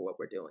excited for what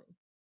we're doing.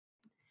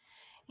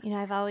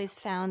 I've always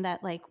found that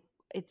I'm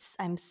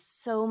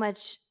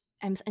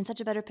in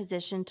such a better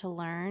position to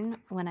learn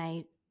when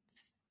I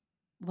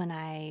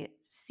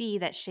see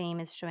that shame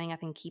is showing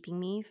up and keeping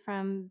me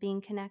from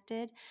being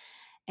connected,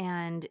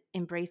 and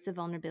embrace the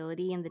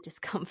vulnerability and the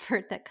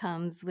discomfort that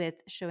comes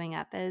with showing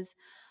up as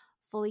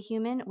fully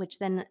human, which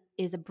then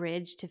is a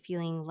bridge to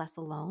feeling less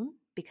alone,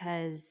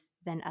 because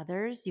then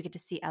you get to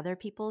see other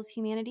people's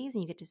humanities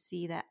and you get to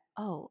see that,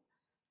 oh,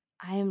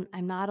 I'm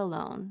not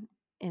alone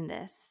in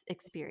this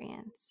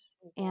experience.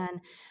 Mm-hmm.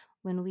 And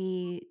when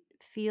we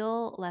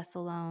feel less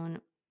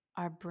alone,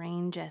 our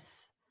brain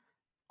just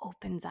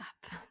opens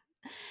up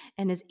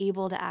and is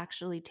able to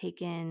actually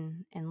take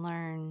in and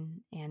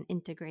learn and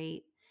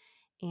integrate.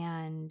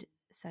 And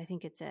so I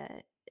think it's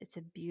a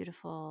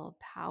beautiful,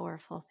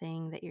 powerful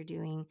thing that you're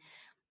doing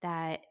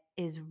that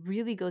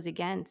really goes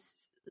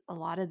against a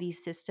lot of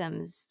these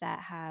systems that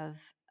have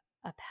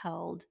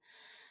upheld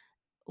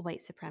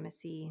white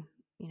supremacy.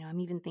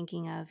 I'm even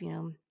thinking of,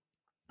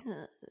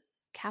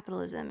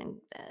 capitalism and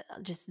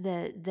just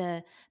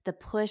the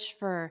push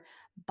for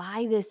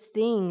buy this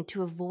thing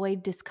to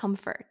avoid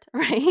discomfort,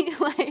 right?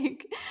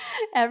 Like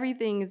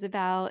everything is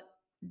about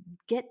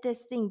get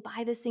this thing,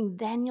 buy this thing,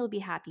 then you'll be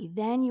happy.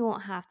 Then you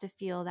won't have to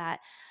feel that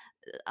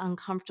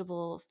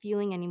uncomfortable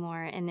feeling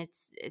anymore. And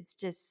it's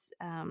just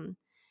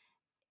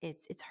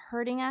it's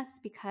hurting us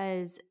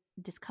because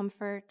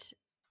discomfort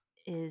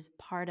is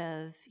part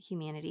of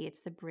humanity.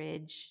 It's the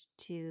bridge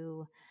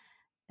to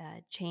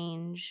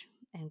change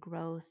and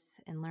growth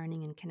and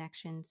learning and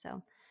connection.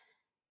 So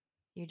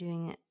you're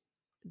doing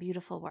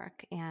beautiful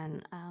work.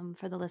 And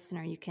for the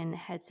listener, you can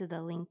head to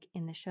the link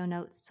in the show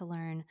notes to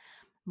learn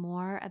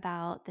more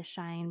about the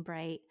Shine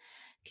Bright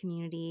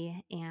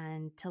community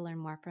and to learn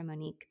more from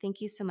Monique.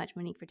 Thank you so much,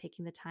 Monique, for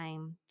taking the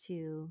time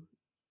to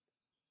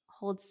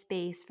hold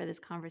space for this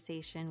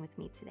conversation with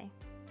me today.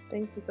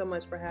 Thank you so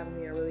much for having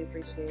me. I really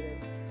appreciate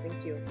it.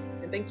 Thank you.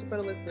 And thank you for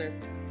the listeners.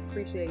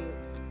 Appreciate you.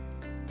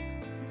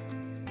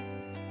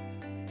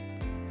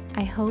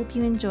 I hope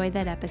you enjoyed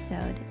that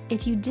episode.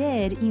 If you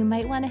did, you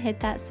might want to hit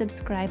that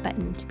subscribe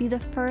button to be the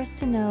first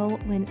to know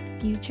when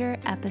future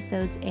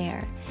episodes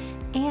air.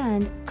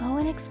 And go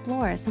and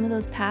explore some of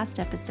those past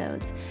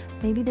episodes.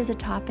 Maybe there's a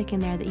topic in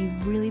there that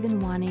you've really been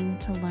wanting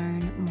to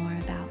learn more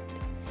about.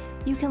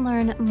 You can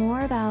learn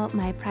more about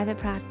my private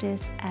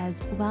practice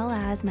as well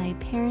as my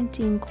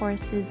parenting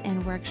courses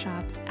and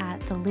workshops at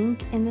the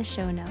link in the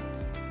show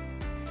notes.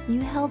 You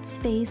held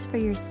space for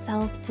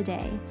yourself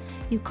today.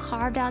 You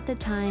carved out the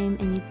time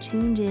and you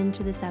tuned in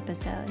to this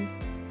episode.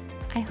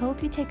 I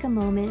hope you take a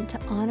moment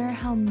to honor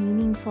how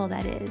meaningful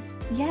that is.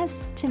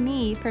 Yes, to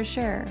me for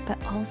sure,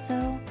 but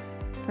also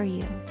for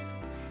you.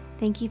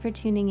 Thank you for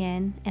tuning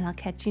in, and I'll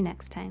catch you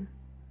next time.